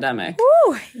the pandemic.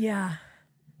 Woo, yeah.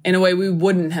 In a way we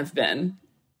wouldn't have been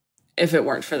if it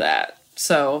weren't for that.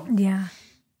 So yeah,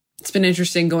 it's been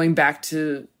interesting going back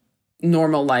to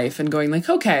normal life and going like,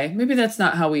 okay, maybe that's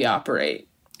not how we operate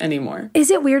anymore. Is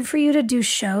it weird for you to do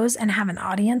shows and have an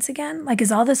audience again? Like,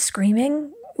 is all the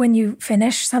screaming when you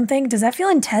finish something, does that feel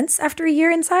intense after a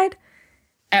year inside?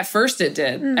 At first it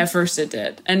did. At first it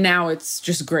did. And now it's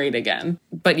just great again.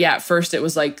 But yeah, at first it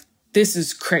was like, this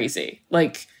is crazy.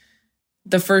 Like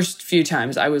the first few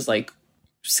times I was like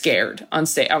scared on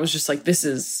stage. I was just like, this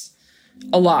is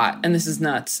a lot and this is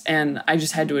nuts. And I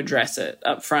just had to address it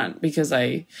up front because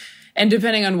and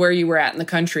depending on where you were at in the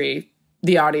country,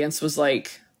 the audience was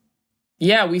like,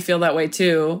 yeah, we feel that way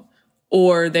too.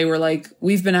 Or they were like,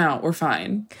 we've been out, we're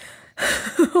fine.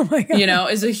 Oh my God. You know,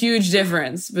 is a huge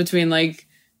difference between like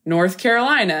North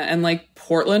Carolina and like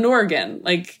Portland, Oregon.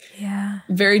 Like, yeah,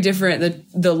 very different,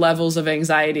 the levels of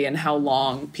anxiety and how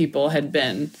long people had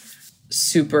been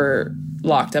super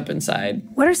locked up inside.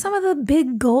 What are some of the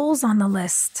big goals on the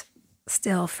list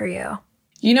still for you?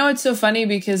 You know, it's so funny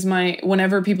because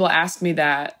whenever people ask me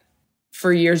that,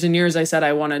 for years and years, I said,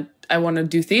 I want to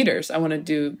do theaters. I want to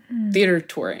do theater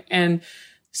touring. And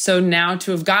so now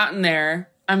to have gotten there,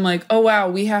 I'm like, oh wow,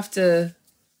 we have to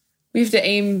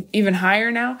aim even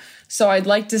higher now. So I'd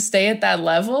like to stay at that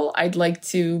level. I'd like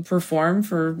to perform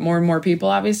for more and more people,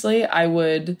 obviously. I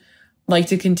would like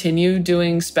to continue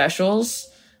doing specials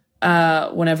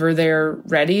whenever they're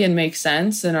ready and make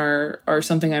sense and are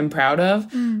something I'm proud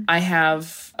of. I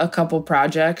have a couple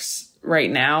projects right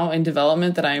now in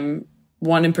development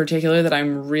one in particular that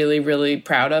I'm really, really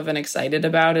proud of and excited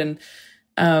about and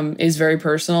is very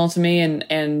personal to me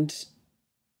and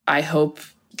I hope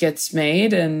gets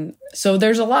made. And so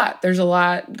there's a lot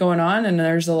going on and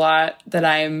there's a lot that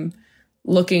I'm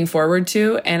looking forward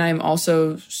to. And I'm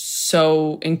also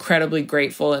so incredibly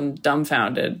grateful and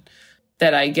dumbfounded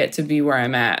that I get to be where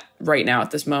I'm at right now at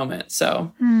this moment.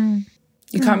 So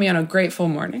you caught me on a grateful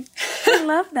morning. I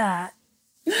love that.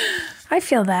 I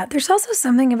feel that. There's also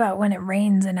something about when it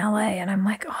rains in LA and I'm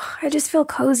like, oh, I just feel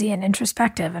cozy and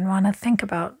introspective and want to think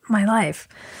about my life.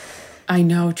 I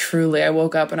know, truly. I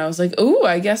woke up and I was like, ooh,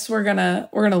 I guess we're gonna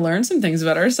learn some things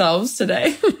about ourselves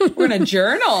today. We're gonna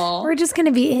journal. We're just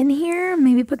gonna be in here,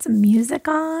 maybe put some music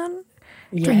on.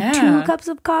 Drink 2 cups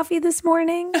of coffee this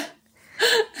morning.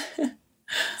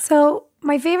 So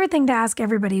my favorite thing to ask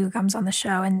everybody who comes on the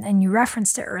show, and you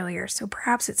referenced it earlier, so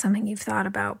perhaps it's something you've thought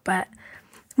about, but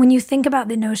when you think about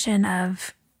the notion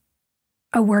of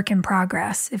a work in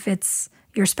progress, if it's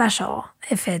your special,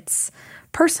 if it's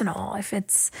personal, if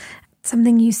it's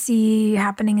something you see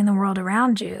happening in the world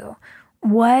around you,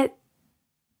 what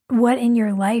in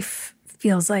your life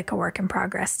feels like a work in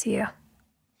progress to you?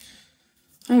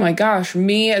 Oh my gosh,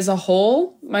 me as a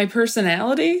whole, my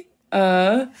personality,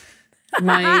 my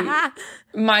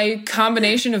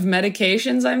combination of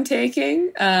medications I'm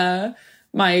taking,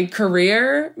 my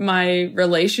career, my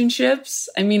relationships.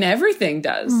 I mean, everything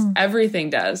does. Everything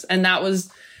does. And that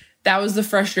was the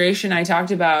frustration I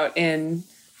talked about in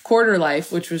Quarter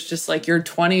Life, which was just like your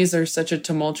 20s are such a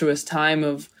tumultuous time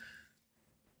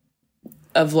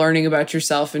of learning about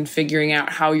yourself and figuring out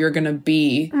how you're going to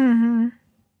be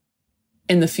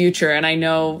in the future. And I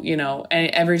know,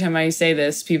 and every time I say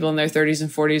this, people in their 30s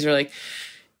and 40s are like,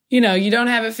 you don't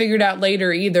have it figured out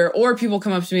later either. Or people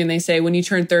come up to me and they say, when you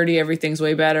turn 30, everything's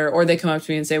way better. Or they come up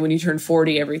to me and say, when you turn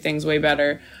 40, everything's way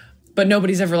better. But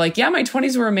nobody's ever like, yeah, my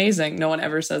 20s were amazing. No one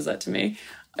ever says that to me,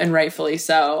 and rightfully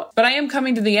so. But I am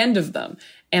coming to the end of them.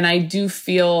 And I do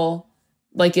feel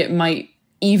like it might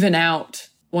even out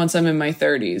once I'm in my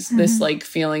 30s. This like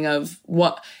feeling of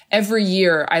what every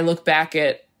year I look back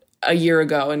at a year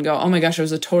ago and go, oh my gosh, I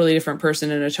was a totally different person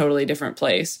in a totally different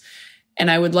place. And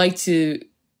I would like to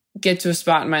get to a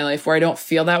spot in my life where I don't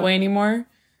feel that way anymore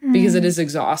because it is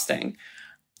exhausting.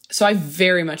 So I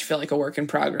very much feel like a work in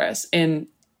progress in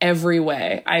every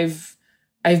way. I've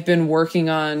been working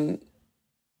on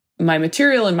my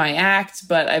material and my act,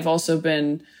 but I've also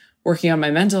been working on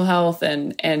my mental health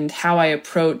and how I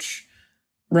approach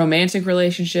romantic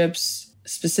relationships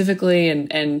specifically.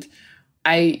 And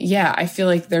I feel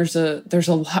like there's a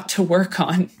lot to work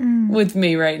on with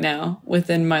me right now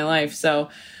within my life. So,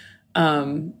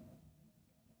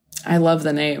 I love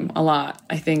the name a lot.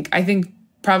 I think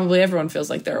probably everyone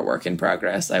feels like they're a work in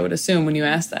progress, I would assume, when you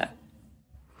ask that.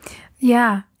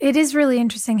 Yeah, it is really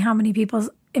interesting how many people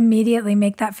immediately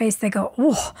make that face. They go,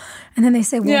 oh, and then they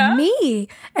say, well, me.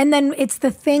 And then it's the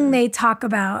thing they talk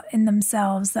about in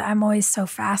themselves that I'm always so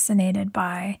fascinated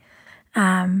by.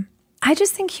 I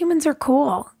just think humans are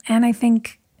cool. And I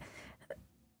think,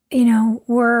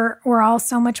 we're all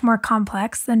so much more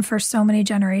complex than for so many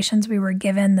generations we were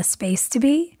given the space to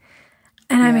be.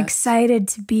 And I'm excited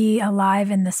to be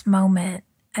alive in this moment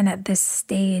and at this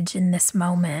stage in this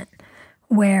moment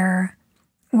where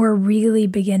we're really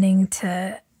beginning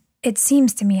to, it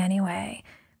seems to me anyway,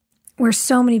 where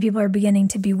so many people are beginning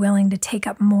to be willing to take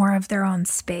up more of their own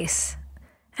space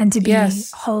and to be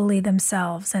wholly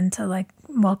themselves and to like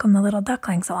welcome the little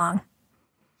ducklings along.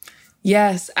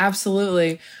 Yes,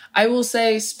 absolutely. I will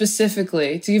say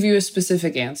specifically, to give you a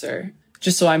specific answer,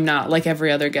 just so I'm not like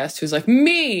every other guest who's like,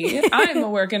 me, I'm a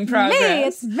work in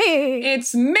progress.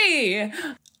 It's me.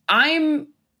 I'm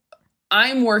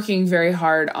working very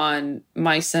hard on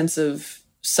my sense of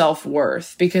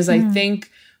self-worth because I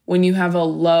think when you have a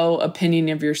low opinion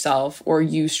of yourself or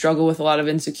you struggle with a lot of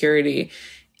insecurity,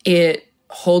 it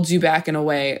holds you back in a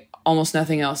way almost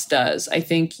nothing else does. I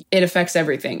think it affects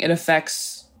everything. It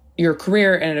affects your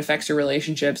career and it affects your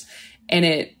relationships, and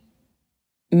it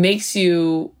makes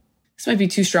you, this might be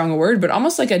too strong a word, but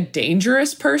almost like a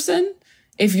dangerous person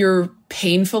if you're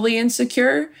painfully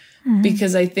insecure,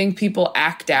 because I think people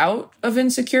act out of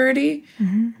insecurity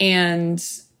and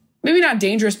maybe not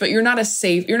dangerous, but you're not as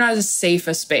safe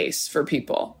a space for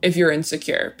people if you're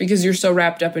insecure because you're so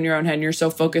wrapped up in your own head and you're so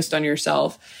focused on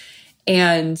yourself.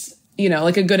 And,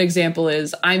 like a good example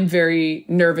is I'm very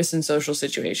nervous in social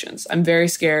situations. I'm very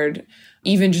scared.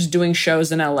 Even just doing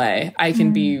shows in LA, I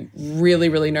can be really,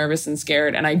 really nervous and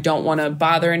scared, and I don't want to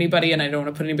bother anybody and I don't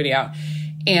want to put anybody out.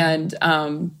 And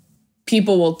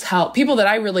people that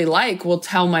I really like will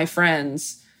tell my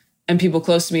friends and people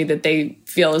close to me that they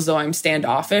feel as though I'm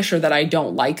standoffish or that I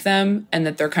don't like them and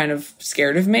that they're kind of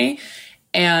scared of me.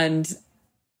 And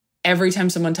every time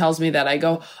someone tells me that, I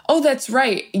go, oh, that's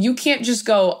right. You can't just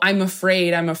go, I'm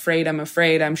afraid, I'm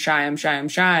shy, I'm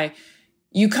shy.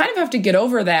 You kind of have to get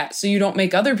over that so you don't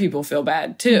make other people feel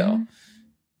bad too.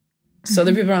 So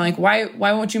other people are like, why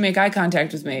won't you make eye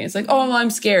contact with me? It's like, oh, well,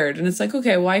 I'm scared. And it's like,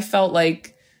 okay, well, I felt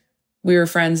like we were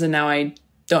friends and now I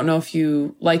don't know if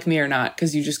you like me or not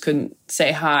because you just couldn't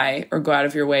say hi or go out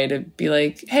of your way to be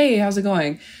like, hey, how's it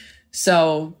going?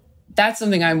 So that's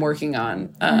something I'm working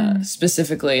on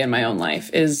specifically in my own life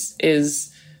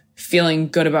is feeling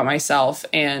good about myself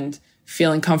and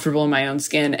feeling comfortable in my own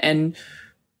skin and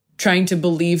trying to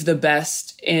believe the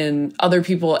best in other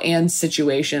people and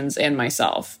situations and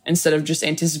myself instead of just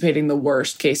anticipating the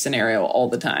worst case scenario all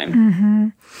the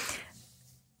time.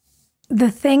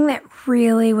 The thing that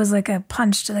really was like a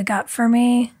punch to the gut for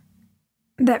me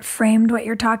that framed what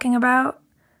you're talking about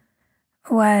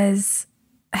was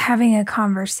having a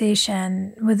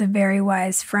conversation with a very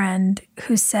wise friend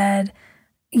who said,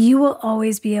 you will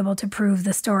always be able to prove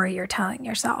the story you're telling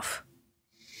yourself.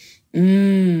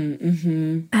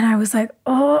 And I was like,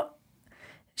 oh,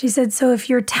 she said, so if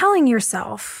you're telling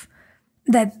yourself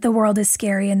that the world is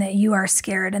scary and that you are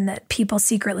scared and that people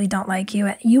secretly don't like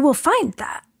you, you will find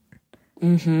that.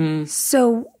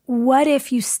 So what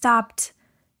if you stopped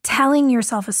telling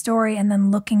yourself a story and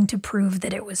then looking to prove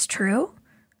that it was true?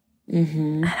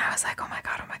 And I was like, oh my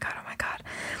God.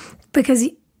 Because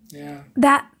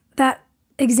that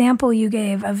example you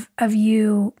gave of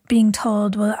you being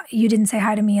told, well, you didn't say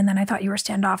hi to me and then I thought you were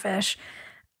standoffish.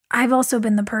 I've also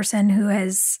been the person who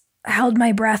has held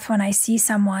my breath when I see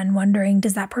someone wondering,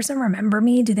 does that person remember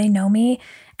me? Do they know me?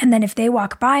 And then if they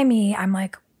walk by me, I'm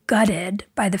like, gutted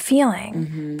by the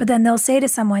feeling. But then they'll say to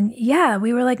someone, yeah,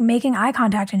 we were like making eye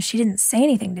contact and she didn't say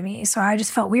anything to me. So I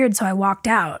just felt weird. So I walked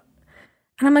out.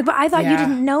 And I'm like, but I thought you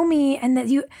didn't know me and that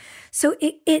you, so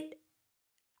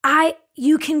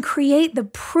you can create the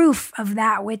proof of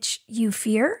that which you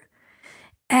fear.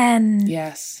 And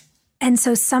yes. And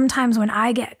so sometimes when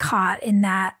I get caught in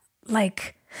that,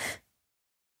 like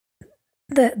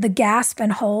the gasp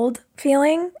and hold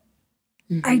feeling,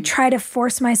 I try to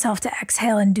force myself to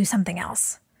exhale and do something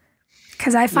else.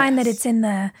 Because I find that it's in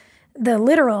the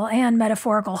literal and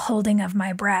metaphorical holding of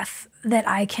my breath that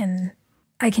I can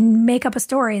make up a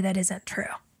story that isn't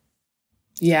true.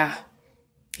 Yeah.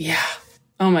 Yeah.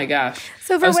 Oh my gosh.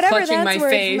 So for whatever that's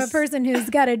worth from a person who's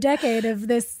got a decade of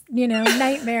this,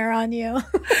 nightmare on you.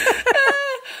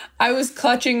 I was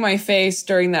clutching my face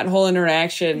during that whole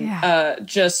interaction,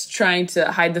 just trying to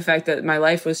hide the fact that my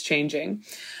life was changing.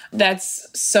 That's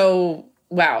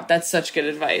such good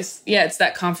advice. Yeah, it's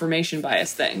that confirmation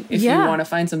bias thing. If you want to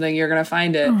find something, you're going to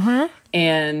find it.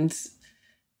 And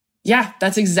yeah,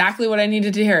 that's exactly what I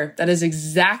needed to hear. That is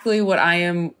exactly what I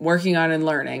am working on and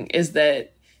learning, is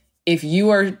that if you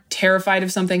are terrified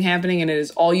of something happening and it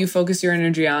is all you focus your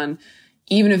energy on,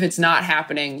 even if it's not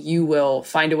happening, you will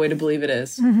find a way to believe it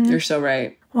is. You're so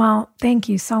right. Well, thank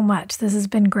you so much. This has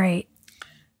been great.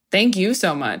 Thank you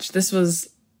so much. This was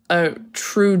a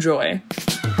true joy.